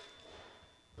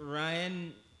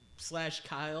 Ryan /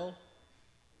 Kyle.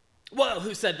 Whoa,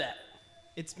 who said that?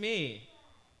 It's me.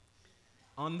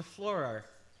 On the floor.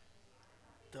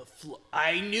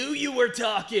 I knew you were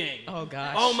talking. Oh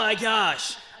gosh. Oh my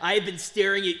gosh. I have been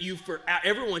staring at you for...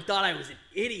 Everyone thought I was an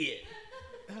idiot.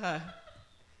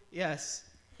 Yes.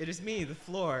 It is me, the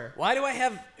floor. Why do I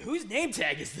have... Whose name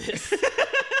tag is this?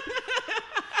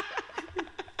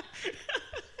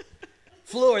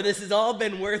 Floor, this has all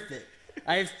been worth it.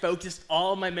 I have focused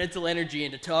all my mental energy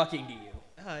into talking to you.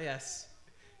 Yes.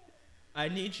 I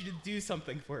need you to do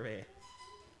something for me.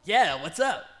 Yeah, what's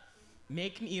up?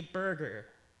 Make me a burger.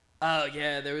 Oh,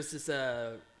 yeah, there was this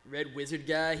red wizard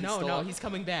guy. No, he's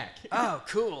coming back. Oh,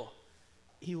 cool.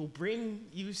 He will bring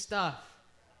you stuff,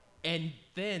 and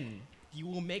then you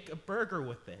will make a burger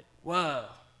with it. Whoa.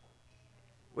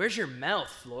 Where's your mouth,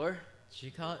 Floor?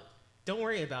 Jacall, don't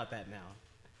worry about that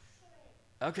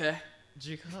now. Okay.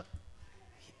 Jacall,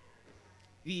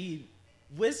 the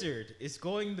wizard is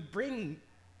going to bring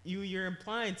you your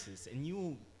appliances, and you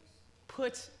will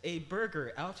put a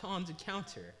burger out on the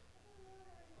counter.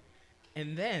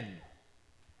 And then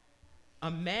a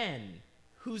man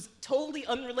who's totally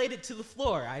unrelated to the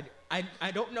floor, I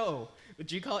don't know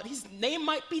what you call it, his name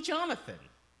might be Jonathan.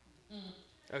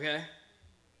 Okay.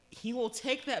 He will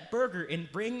take that burger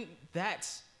and bring that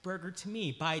burger to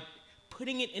me by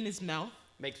putting it in his mouth.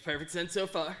 Makes perfect sense so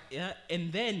far. Yeah,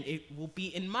 and then it will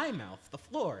be in my mouth, the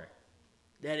floor.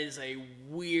 That is a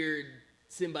weird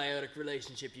symbiotic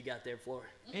relationship you got there, Floor.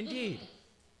 Indeed.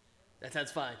 That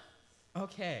sounds fine.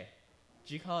 Okay.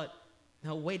 Do you call it?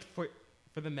 Now wait for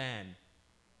the man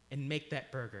and make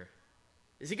that burger.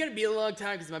 Is it gonna be a long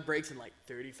time? Because my break's in like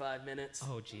 35 minutes.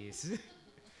 Oh, jeez.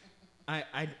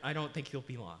 I don't think he'll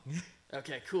be long.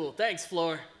 Okay, cool. Thanks,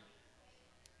 Floor.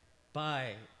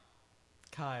 Bye,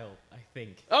 Kyle, I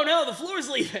think. Oh no, the floor's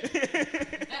leaving!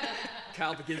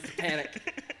 Kyle begins to panic.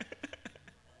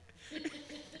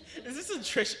 Is this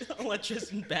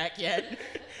electrician back yet?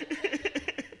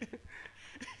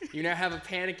 You now have a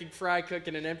panicking fry cook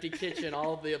in an empty kitchen.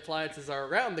 All of the appliances are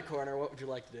around the corner. What would you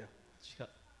like to do?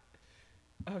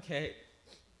 Okay.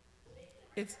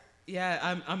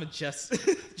 I'm a just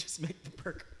make the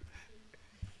burger.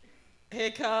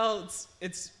 Hey Kyle,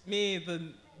 it's me,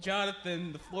 the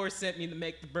Jonathan. The floor sent me to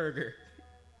make the burger.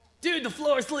 Dude, the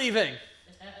floor's leaving!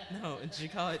 No, and you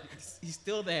call it? He's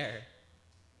still there.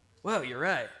 Whoa, you're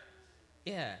right.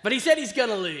 Yeah. But he said he's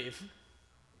gonna leave.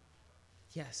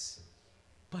 Yes,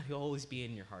 but he'll always be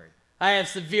in your heart. I have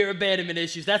severe abandonment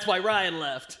issues. That's why Ryan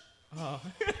left. Oh.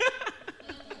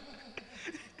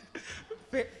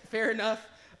 Fair enough.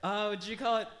 What do you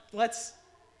call it?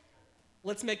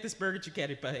 Let's make this burger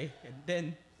together, buddy. And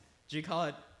then, do you call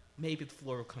it? Maybe the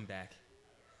floor will come back.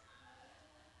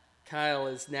 Kyle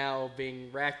is now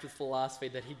being racked with philosophy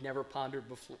that he'd never pondered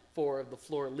before of the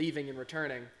floor leaving and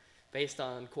returning based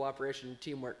on cooperation and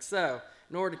teamwork. So,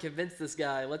 in order to convince this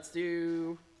guy, let's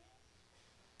do...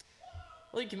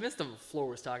 Well, you convinced him the floor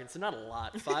was talking, so not a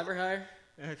lot. 5 or higher?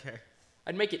 Okay.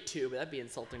 I'd make it 2, but that'd be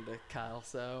insulting to Kyle,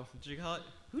 so... Do you call it?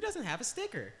 Who doesn't have a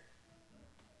sticker?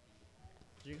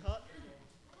 Do you call it?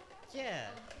 Yeah.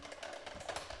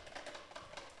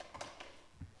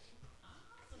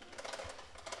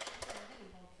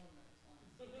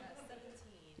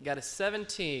 You got a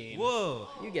 17. Whoa.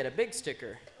 You get a big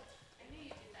sticker.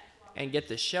 And get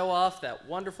to show off that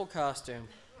wonderful costume.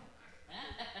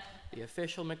 The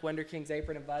official McWender King's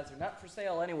apron and visor. Not for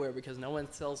sale anywhere because no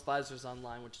one sells visors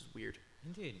online, which is weird.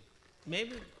 Indeed.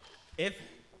 Maybe if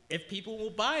people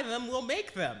will buy them, we'll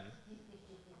make them.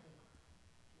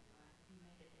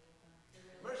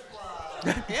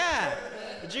 Yeah.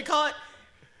 Would you call it?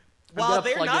 While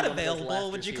they're not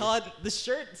available, would you call it? The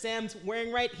shirt Sam's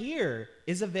wearing right here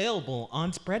is available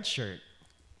on Spreadshirt.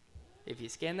 If you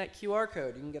scan that QR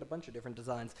code, you can get a bunch of different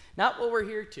designs. Not what we're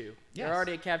here to. Yes. They're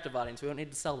already a captive audience. We don't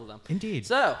need to sell to them. Indeed.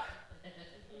 So,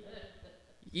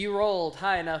 you rolled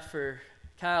high enough for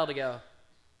Kyle to go,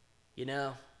 you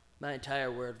know, my entire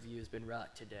worldview has been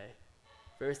rocked today.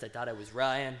 First, I thought it was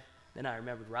Ryan. Then I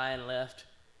remembered Ryan left.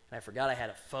 And I forgot I had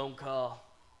a phone call.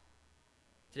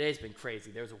 Today's been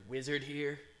crazy. There's a wizard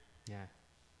here. Yeah.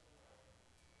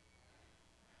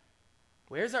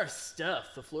 Where's our stuff?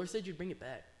 The floor said you'd bring it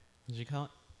back. Did you call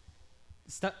it?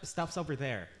 Stuff's over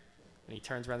there. And he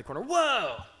turns around the corner.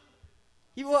 Whoa!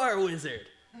 You are a wizard.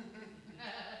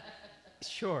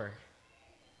 Sure.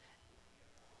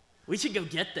 We should go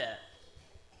get that.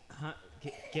 Huh?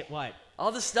 Get what?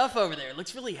 All the stuff over there. It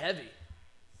looks really heavy.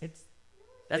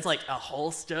 That's like a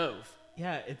whole stove.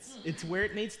 Yeah, it's where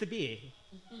it needs to be.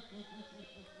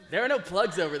 There are no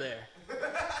plugs over there.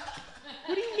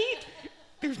 What do you mean?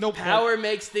 There's no Power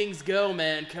makes things go,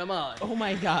 man. Come on. Oh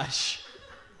my gosh.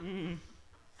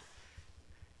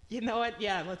 You know what?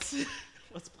 Yeah,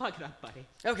 let's plug it up, buddy.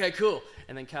 Okay, cool.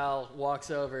 And then Kyle walks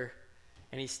over,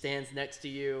 and he stands next to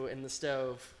you in the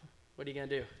stove. What are you gonna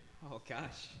do? Oh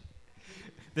gosh.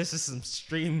 This is some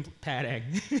stream padding.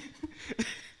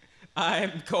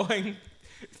 I'm going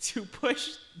to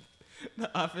push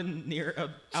the oven near an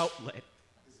outlet.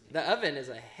 The oven is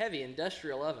a heavy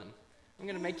industrial oven. I'm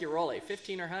gonna make you roll a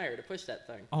 15 or higher to push that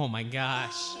thing. Oh my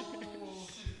gosh.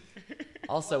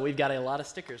 Also, we've got a lot of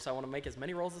stickers, so I want to make as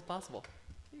many rolls as possible.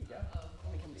 Here you go.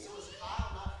 So is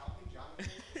Kyle not helping Jonathan?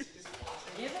 Is he just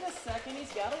watching? Give it a second.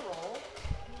 He's got a roll.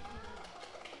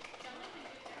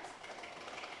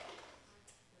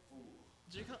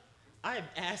 I've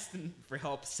asked him for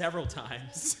help several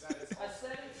times. A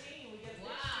 17. We get a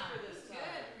big sticker this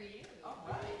time.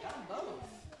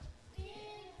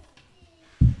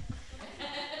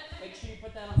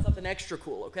 something extra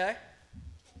cool, okay?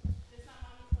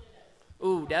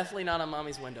 Ooh, definitely not on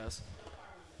mommy's windows.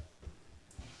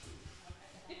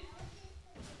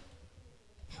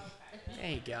 There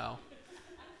you go.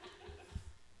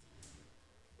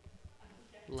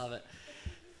 Love it.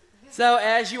 So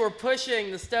as you were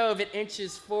pushing the stove, it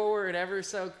inches forward ever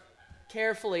so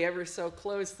carefully, ever so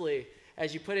closely,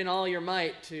 as you put in all your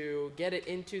might to get it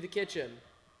into the kitchen.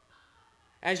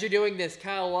 As you're doing this,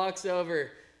 Kyle walks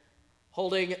over,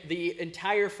 holding the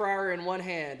entire fryer in one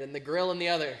hand and the grill in the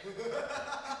other.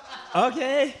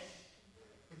 Okay.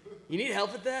 You need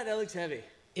help with that? That looks heavy.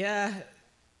 Yeah.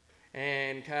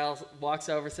 And Kyle walks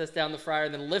over, sets down the fryer,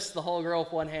 and then lifts the whole grill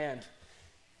with one hand.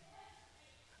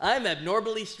 I'm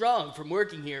abnormally strong from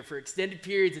working here for extended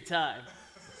periods of time.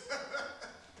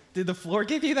 Did the floor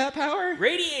give you that power?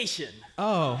 Radiation.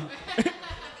 Oh.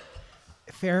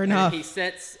 Fair And enough. he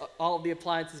sets all of the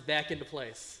appliances back into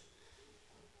place.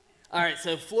 All right,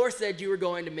 so Floor said you were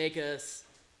going to make us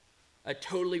a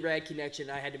totally rad connection.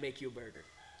 I had to make you a burger.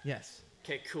 Yes.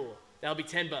 Okay, cool. That'll be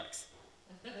 $10.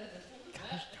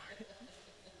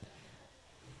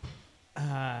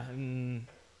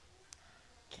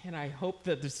 Can I hope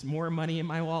that there's more money in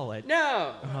my wallet?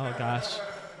 No. Oh gosh.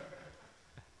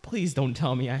 Please don't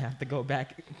tell me I have to go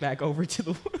back over to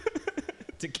the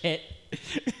to Kit.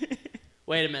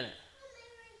 Wait a minute.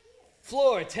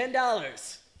 Floor,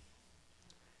 $10.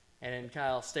 And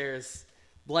Kyle stares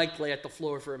blankly at the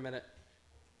floor for a minute.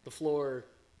 The floor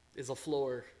is a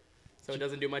floor, so it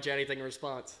doesn't do much anything in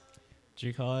response. Do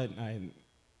you call it?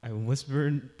 I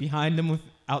whispered behind him with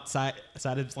outside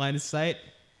of his line of sight.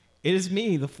 It is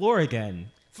me, the floor again.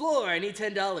 Floor, I need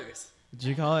 $10. Do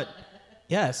you call it?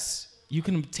 Yes. You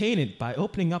can obtain it by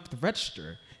opening up the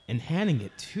register and handing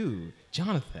it to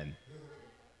Jonathan.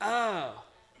 Oh.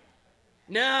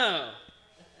 No.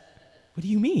 What do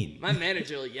you mean? My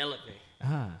manager will yell at me.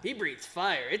 Ah, He breathes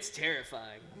fire. It's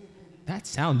terrifying. that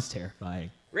sounds terrifying.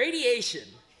 Radiation.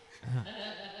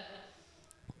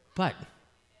 But,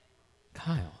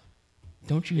 Kyle,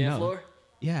 don't you Yeah, know? Floor?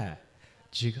 Yeah.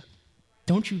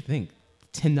 Don't you think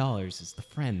 $10 is the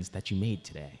friends that you made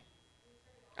today?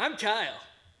 I'm Kyle.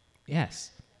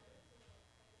 Yes,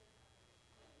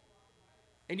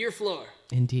 And you're Floor.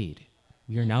 indeed.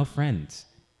 We are now friends,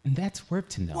 and that's worth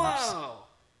 $10. Whoa.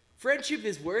 Friendship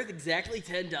is worth exactly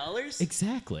 $10?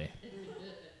 Exactly.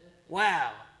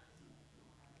 Wow.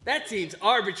 That seems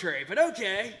arbitrary, but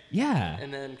okay. Yeah.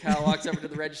 And then Kyle walks over to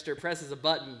the register, presses a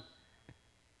button,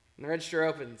 and the register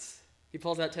opens. He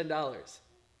pulls out $10.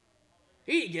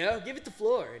 Here you go. Give it to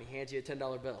Floor. And he hands you a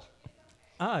 $10 bill.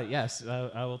 Ah, yes.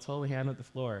 I will totally hand it the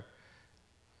floor.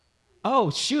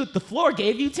 Oh, shoot. The floor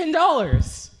gave you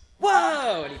 $10.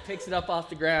 Whoa! And he picks it up off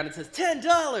the ground and says,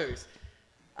 $10!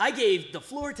 I gave the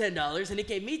Floor $10, and it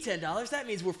gave me $10. That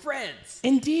means we're friends.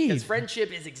 Indeed. Because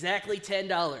friendship is exactly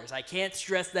 $10. I can't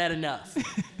stress that enough.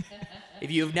 If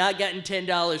you have not gotten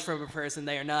 $10 from a person,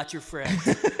 they are not your friend.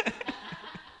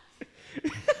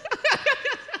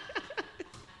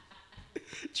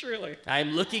 Truly.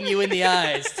 I'm looking you in the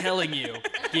eyes, telling you,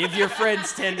 give your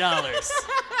friends $10.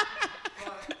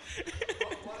 What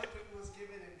if it was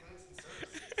given in goods and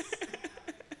services?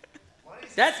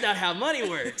 Money's That's not how money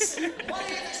works. money in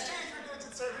exchange for goods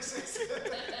and services.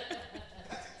 That's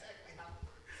exactly how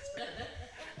it works.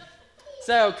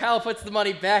 So Kyle puts the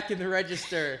money back in the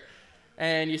register,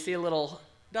 and you see a little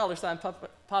dollar sign pop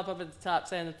up at the top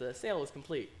saying that the sale is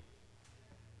complete.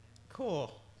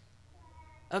 Cool.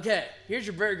 Okay, here's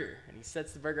your burger. And he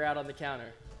sets the burger out on the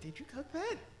counter. Did you cook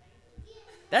that?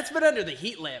 That's been under the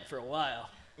heat lamp for a while.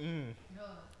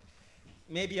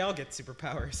 Maybe I'll get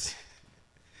superpowers.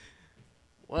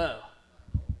 Whoa.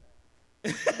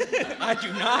 I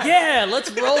do not. Yeah, let's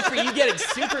roll for you getting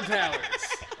superpowers.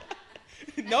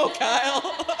 No, Kyle.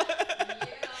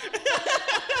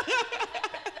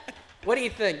 What do you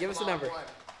think? Give us a number. One.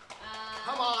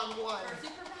 Come on, one.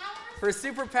 Superpowers? For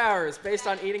superpowers based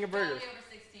on eating a Gotta burger. be over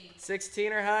 16.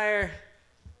 16 or higher.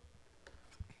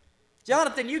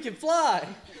 Jonathan, you can fly.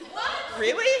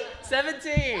 Really?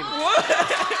 17.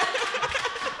 High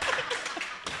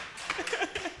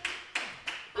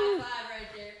five right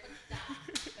there.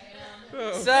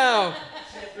 Bam. So,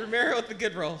 Romero with the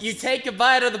good roll. you take a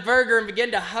bite of the burger and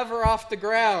begin to hover off the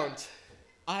ground.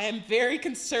 I am very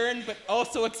concerned, but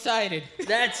also excited.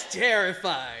 That's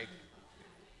terrifying.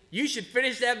 You should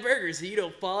finish that burger so you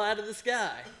don't fall out of the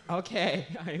sky. Okay,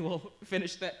 I will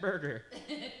finish that burger.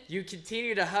 You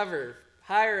continue to hover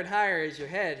higher and higher as your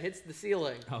head hits the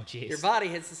ceiling. Oh, jeez. Your body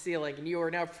hits the ceiling, and you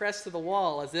are now pressed to the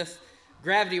wall as if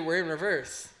gravity were in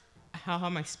reverse. How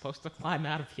am I supposed to climb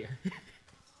out of here?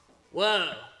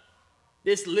 Whoa.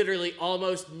 This literally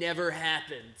almost never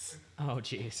happens. Oh,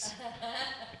 jeez.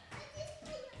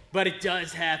 But it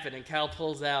does happen, and Kyle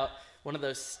pulls out one of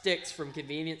those sticks from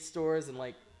convenience stores and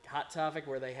like Hot Topic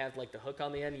where they have like the hook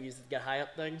on the end. You use it to get high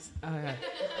up things. Oh, yeah.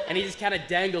 And he just kind of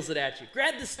dangles it at you.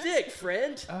 Grab the stick,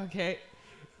 friend. Okay.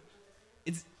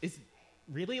 It's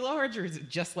really large, or is it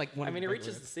just like one? I mean, it regular-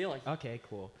 reaches the ceiling. Okay,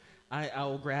 cool. I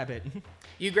will grab it.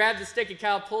 You grab the stick and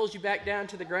Kyle pulls you back down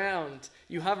to the ground.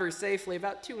 You hover safely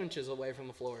about 2 inches away from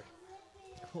the floor.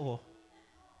 Cool.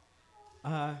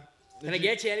 Can I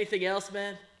get you anything else,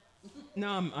 man? No,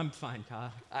 I'm fine,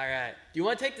 Kyle. All right. Do you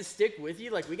want to take the stick with you?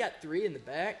 Like, we got 3 in the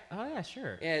back. Oh yeah,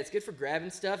 sure. Yeah, it's good for grabbing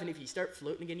stuff, and if you start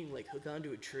floating again, you can, like, hook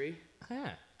onto a tree.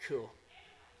 Yeah. Cool.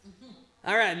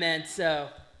 All right, man, so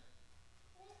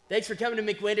thanks for coming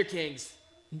to McWinter Kings.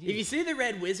 If you see the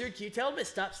Red Wizard, can you tell him to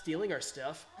stop stealing our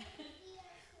stuff?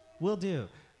 Will do.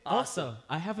 Awesome. Also,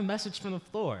 I have a message from the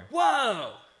floor.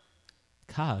 Whoa!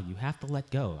 Kyle, you have to let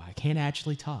go. I can't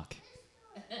actually talk.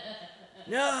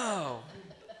 No!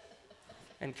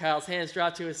 And Kyle's hands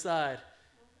drop to his side.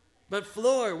 But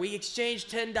Floor, we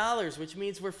exchanged $10, which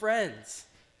means we're friends.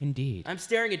 Indeed. I'm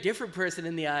staring a different person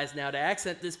in the eyes now to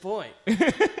accent this point.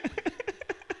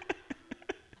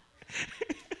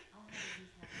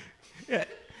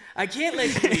 I can't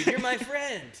let you leave. You're my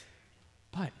friend.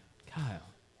 But, Kyle,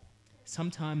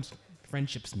 sometimes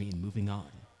friendships mean moving on.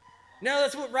 No,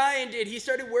 that's what Ryan did. He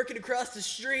started working across the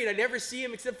street. I never see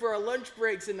him except for our lunch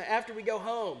breaks and after we go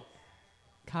home.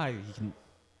 Kyle, you can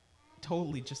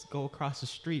totally just go across the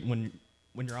street when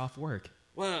you're off work.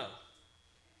 Whoa.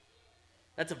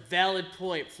 That's a valid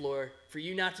point, Floor, for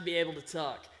you not to be able to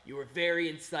talk. You were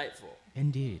very insightful.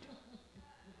 Indeed.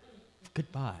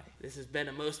 Goodbye. This has been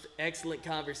a most excellent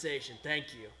conversation. Thank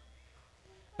you.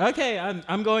 Okay,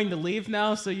 I'm going to leave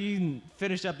now, so you can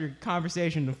finish up your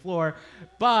conversation on the floor.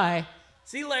 Bye.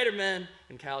 See you later, man.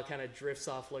 And Kyle kind of drifts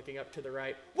off looking up to the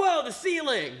right. Whoa, the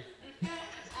ceiling!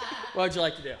 What would you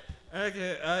like to do?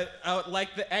 Okay, I would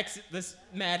like to exit this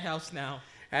madhouse now.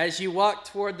 As you walk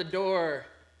toward the door,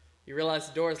 you realize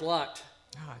the door is locked.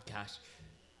 Oh, gosh.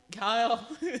 Kyle.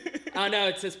 Oh, no,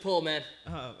 it says pull, man.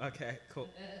 Oh, okay, cool.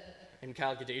 And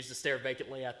Kyle continues to stare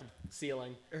vacantly at the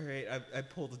ceiling. All right, I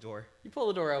pulled the door. You pull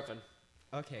the door open,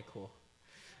 Okay, cool.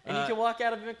 and you can walk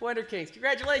out of McWinter Kings.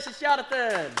 Congratulations,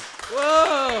 Jonathan!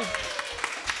 Whoa!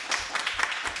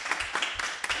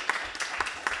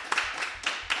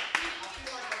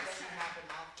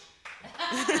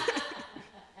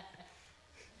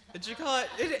 Did you call it?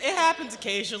 It happens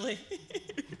occasionally.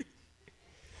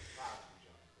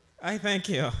 I thank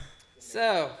you.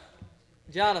 So,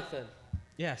 Jonathan,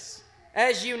 Yes.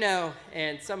 as you know,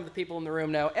 and some of the people in the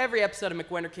room know, every episode of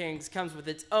McWinter Kings comes with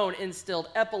its own instilled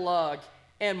epilogue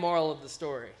and moral of the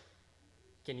story.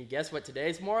 Can you guess what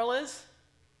today's moral is?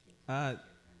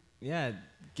 Yeah,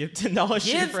 give $10 to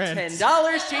your Give friends.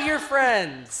 $10 to your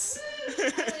friends.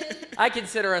 I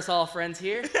consider us all friends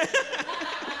here. Can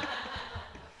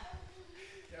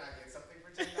I get something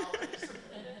for $10?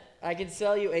 I can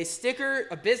sell you a sticker,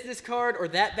 a business card, or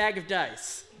that bag of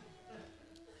dice.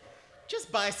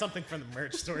 Just buy something from the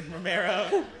merch store,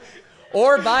 Romero.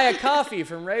 Or buy a coffee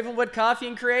from Ravenwood Coffee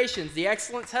and Creations, the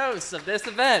excellent hosts of this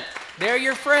event. They're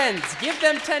your friends. Give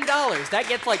them $10. That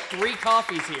gets like 3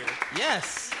 coffees here.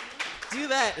 Yes, do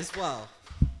that as well.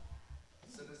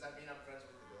 So does that mean I'm friends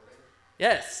with the building?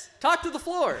 Yes. Talk to the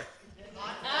floor.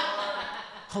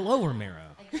 Hello,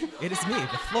 Romero. It is me,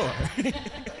 the floor.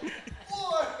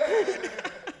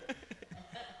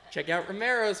 Check out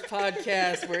Romero's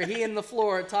podcast where he and the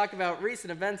floor talk about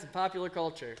recent events in popular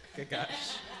culture. Good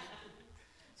gosh.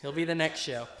 He'll be the next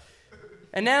show.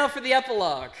 And now for the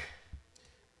epilogue.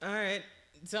 All right,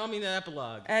 tell me the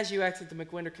epilogue. As you exit the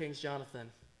McWinter Kings, Jonathan,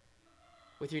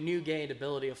 with your new gained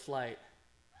ability of flight,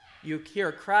 you hear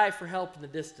a cry for help in the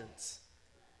distance,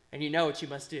 and you know what you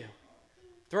must do.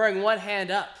 Throwing one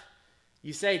hand up,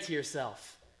 you say to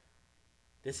yourself,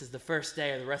 "This is the first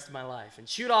day of the rest of my life," and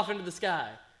shoot off into the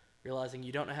sky. Realizing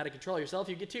you don't know how to control yourself,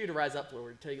 you continue to rise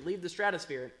upward until you leave the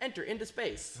stratosphere and enter into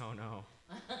space. Oh no.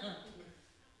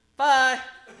 Bye!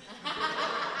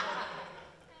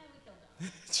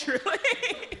 Truly?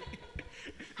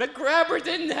 The grabber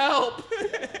didn't help.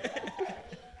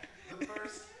 The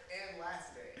first and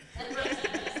last day.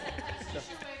 It's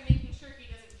your way of making sure he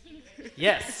doesn't keep it.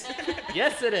 Yes.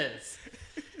 Yes, it is.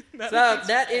 So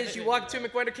that is You Walk to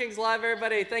McWinter Kings Live,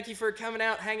 everybody. Thank you for coming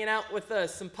out, hanging out with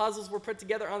us. Some puzzles were put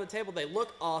together on the table. They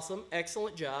look awesome.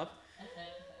 Excellent job.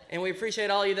 And we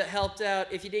appreciate all of you that helped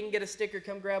out. If you didn't get a sticker,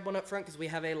 come grab one up front because we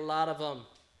have a lot of them.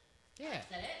 Yeah. Is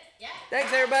that it? Yeah.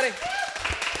 Thanks, everybody.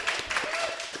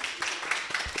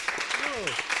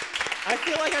 Whoa. I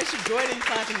feel like I should join in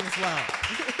clapping as well. I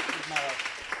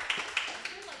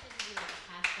feel like this would be like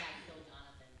a hashtag kill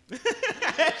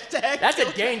Jonathan. Hashtag That's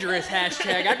a dangerous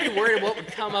hashtag. I'd be worried what would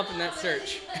come up in that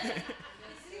search. It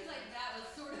seems like that was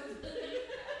sort of.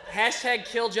 Hashtag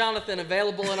kill Jonathan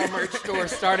available in our merch store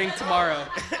starting tomorrow.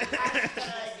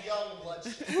 Hashtag young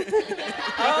bloodshed.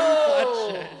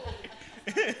 Oh,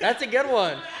 that's a good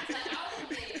one.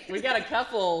 We got a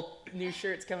couple new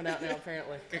shirts coming out now,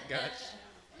 apparently. Good gosh.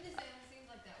 I'm just saying, it seems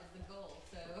like that was the goal,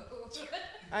 so.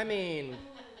 I mean,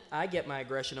 I get my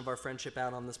aggression of our friendship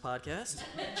out on this podcast.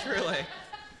 Truly.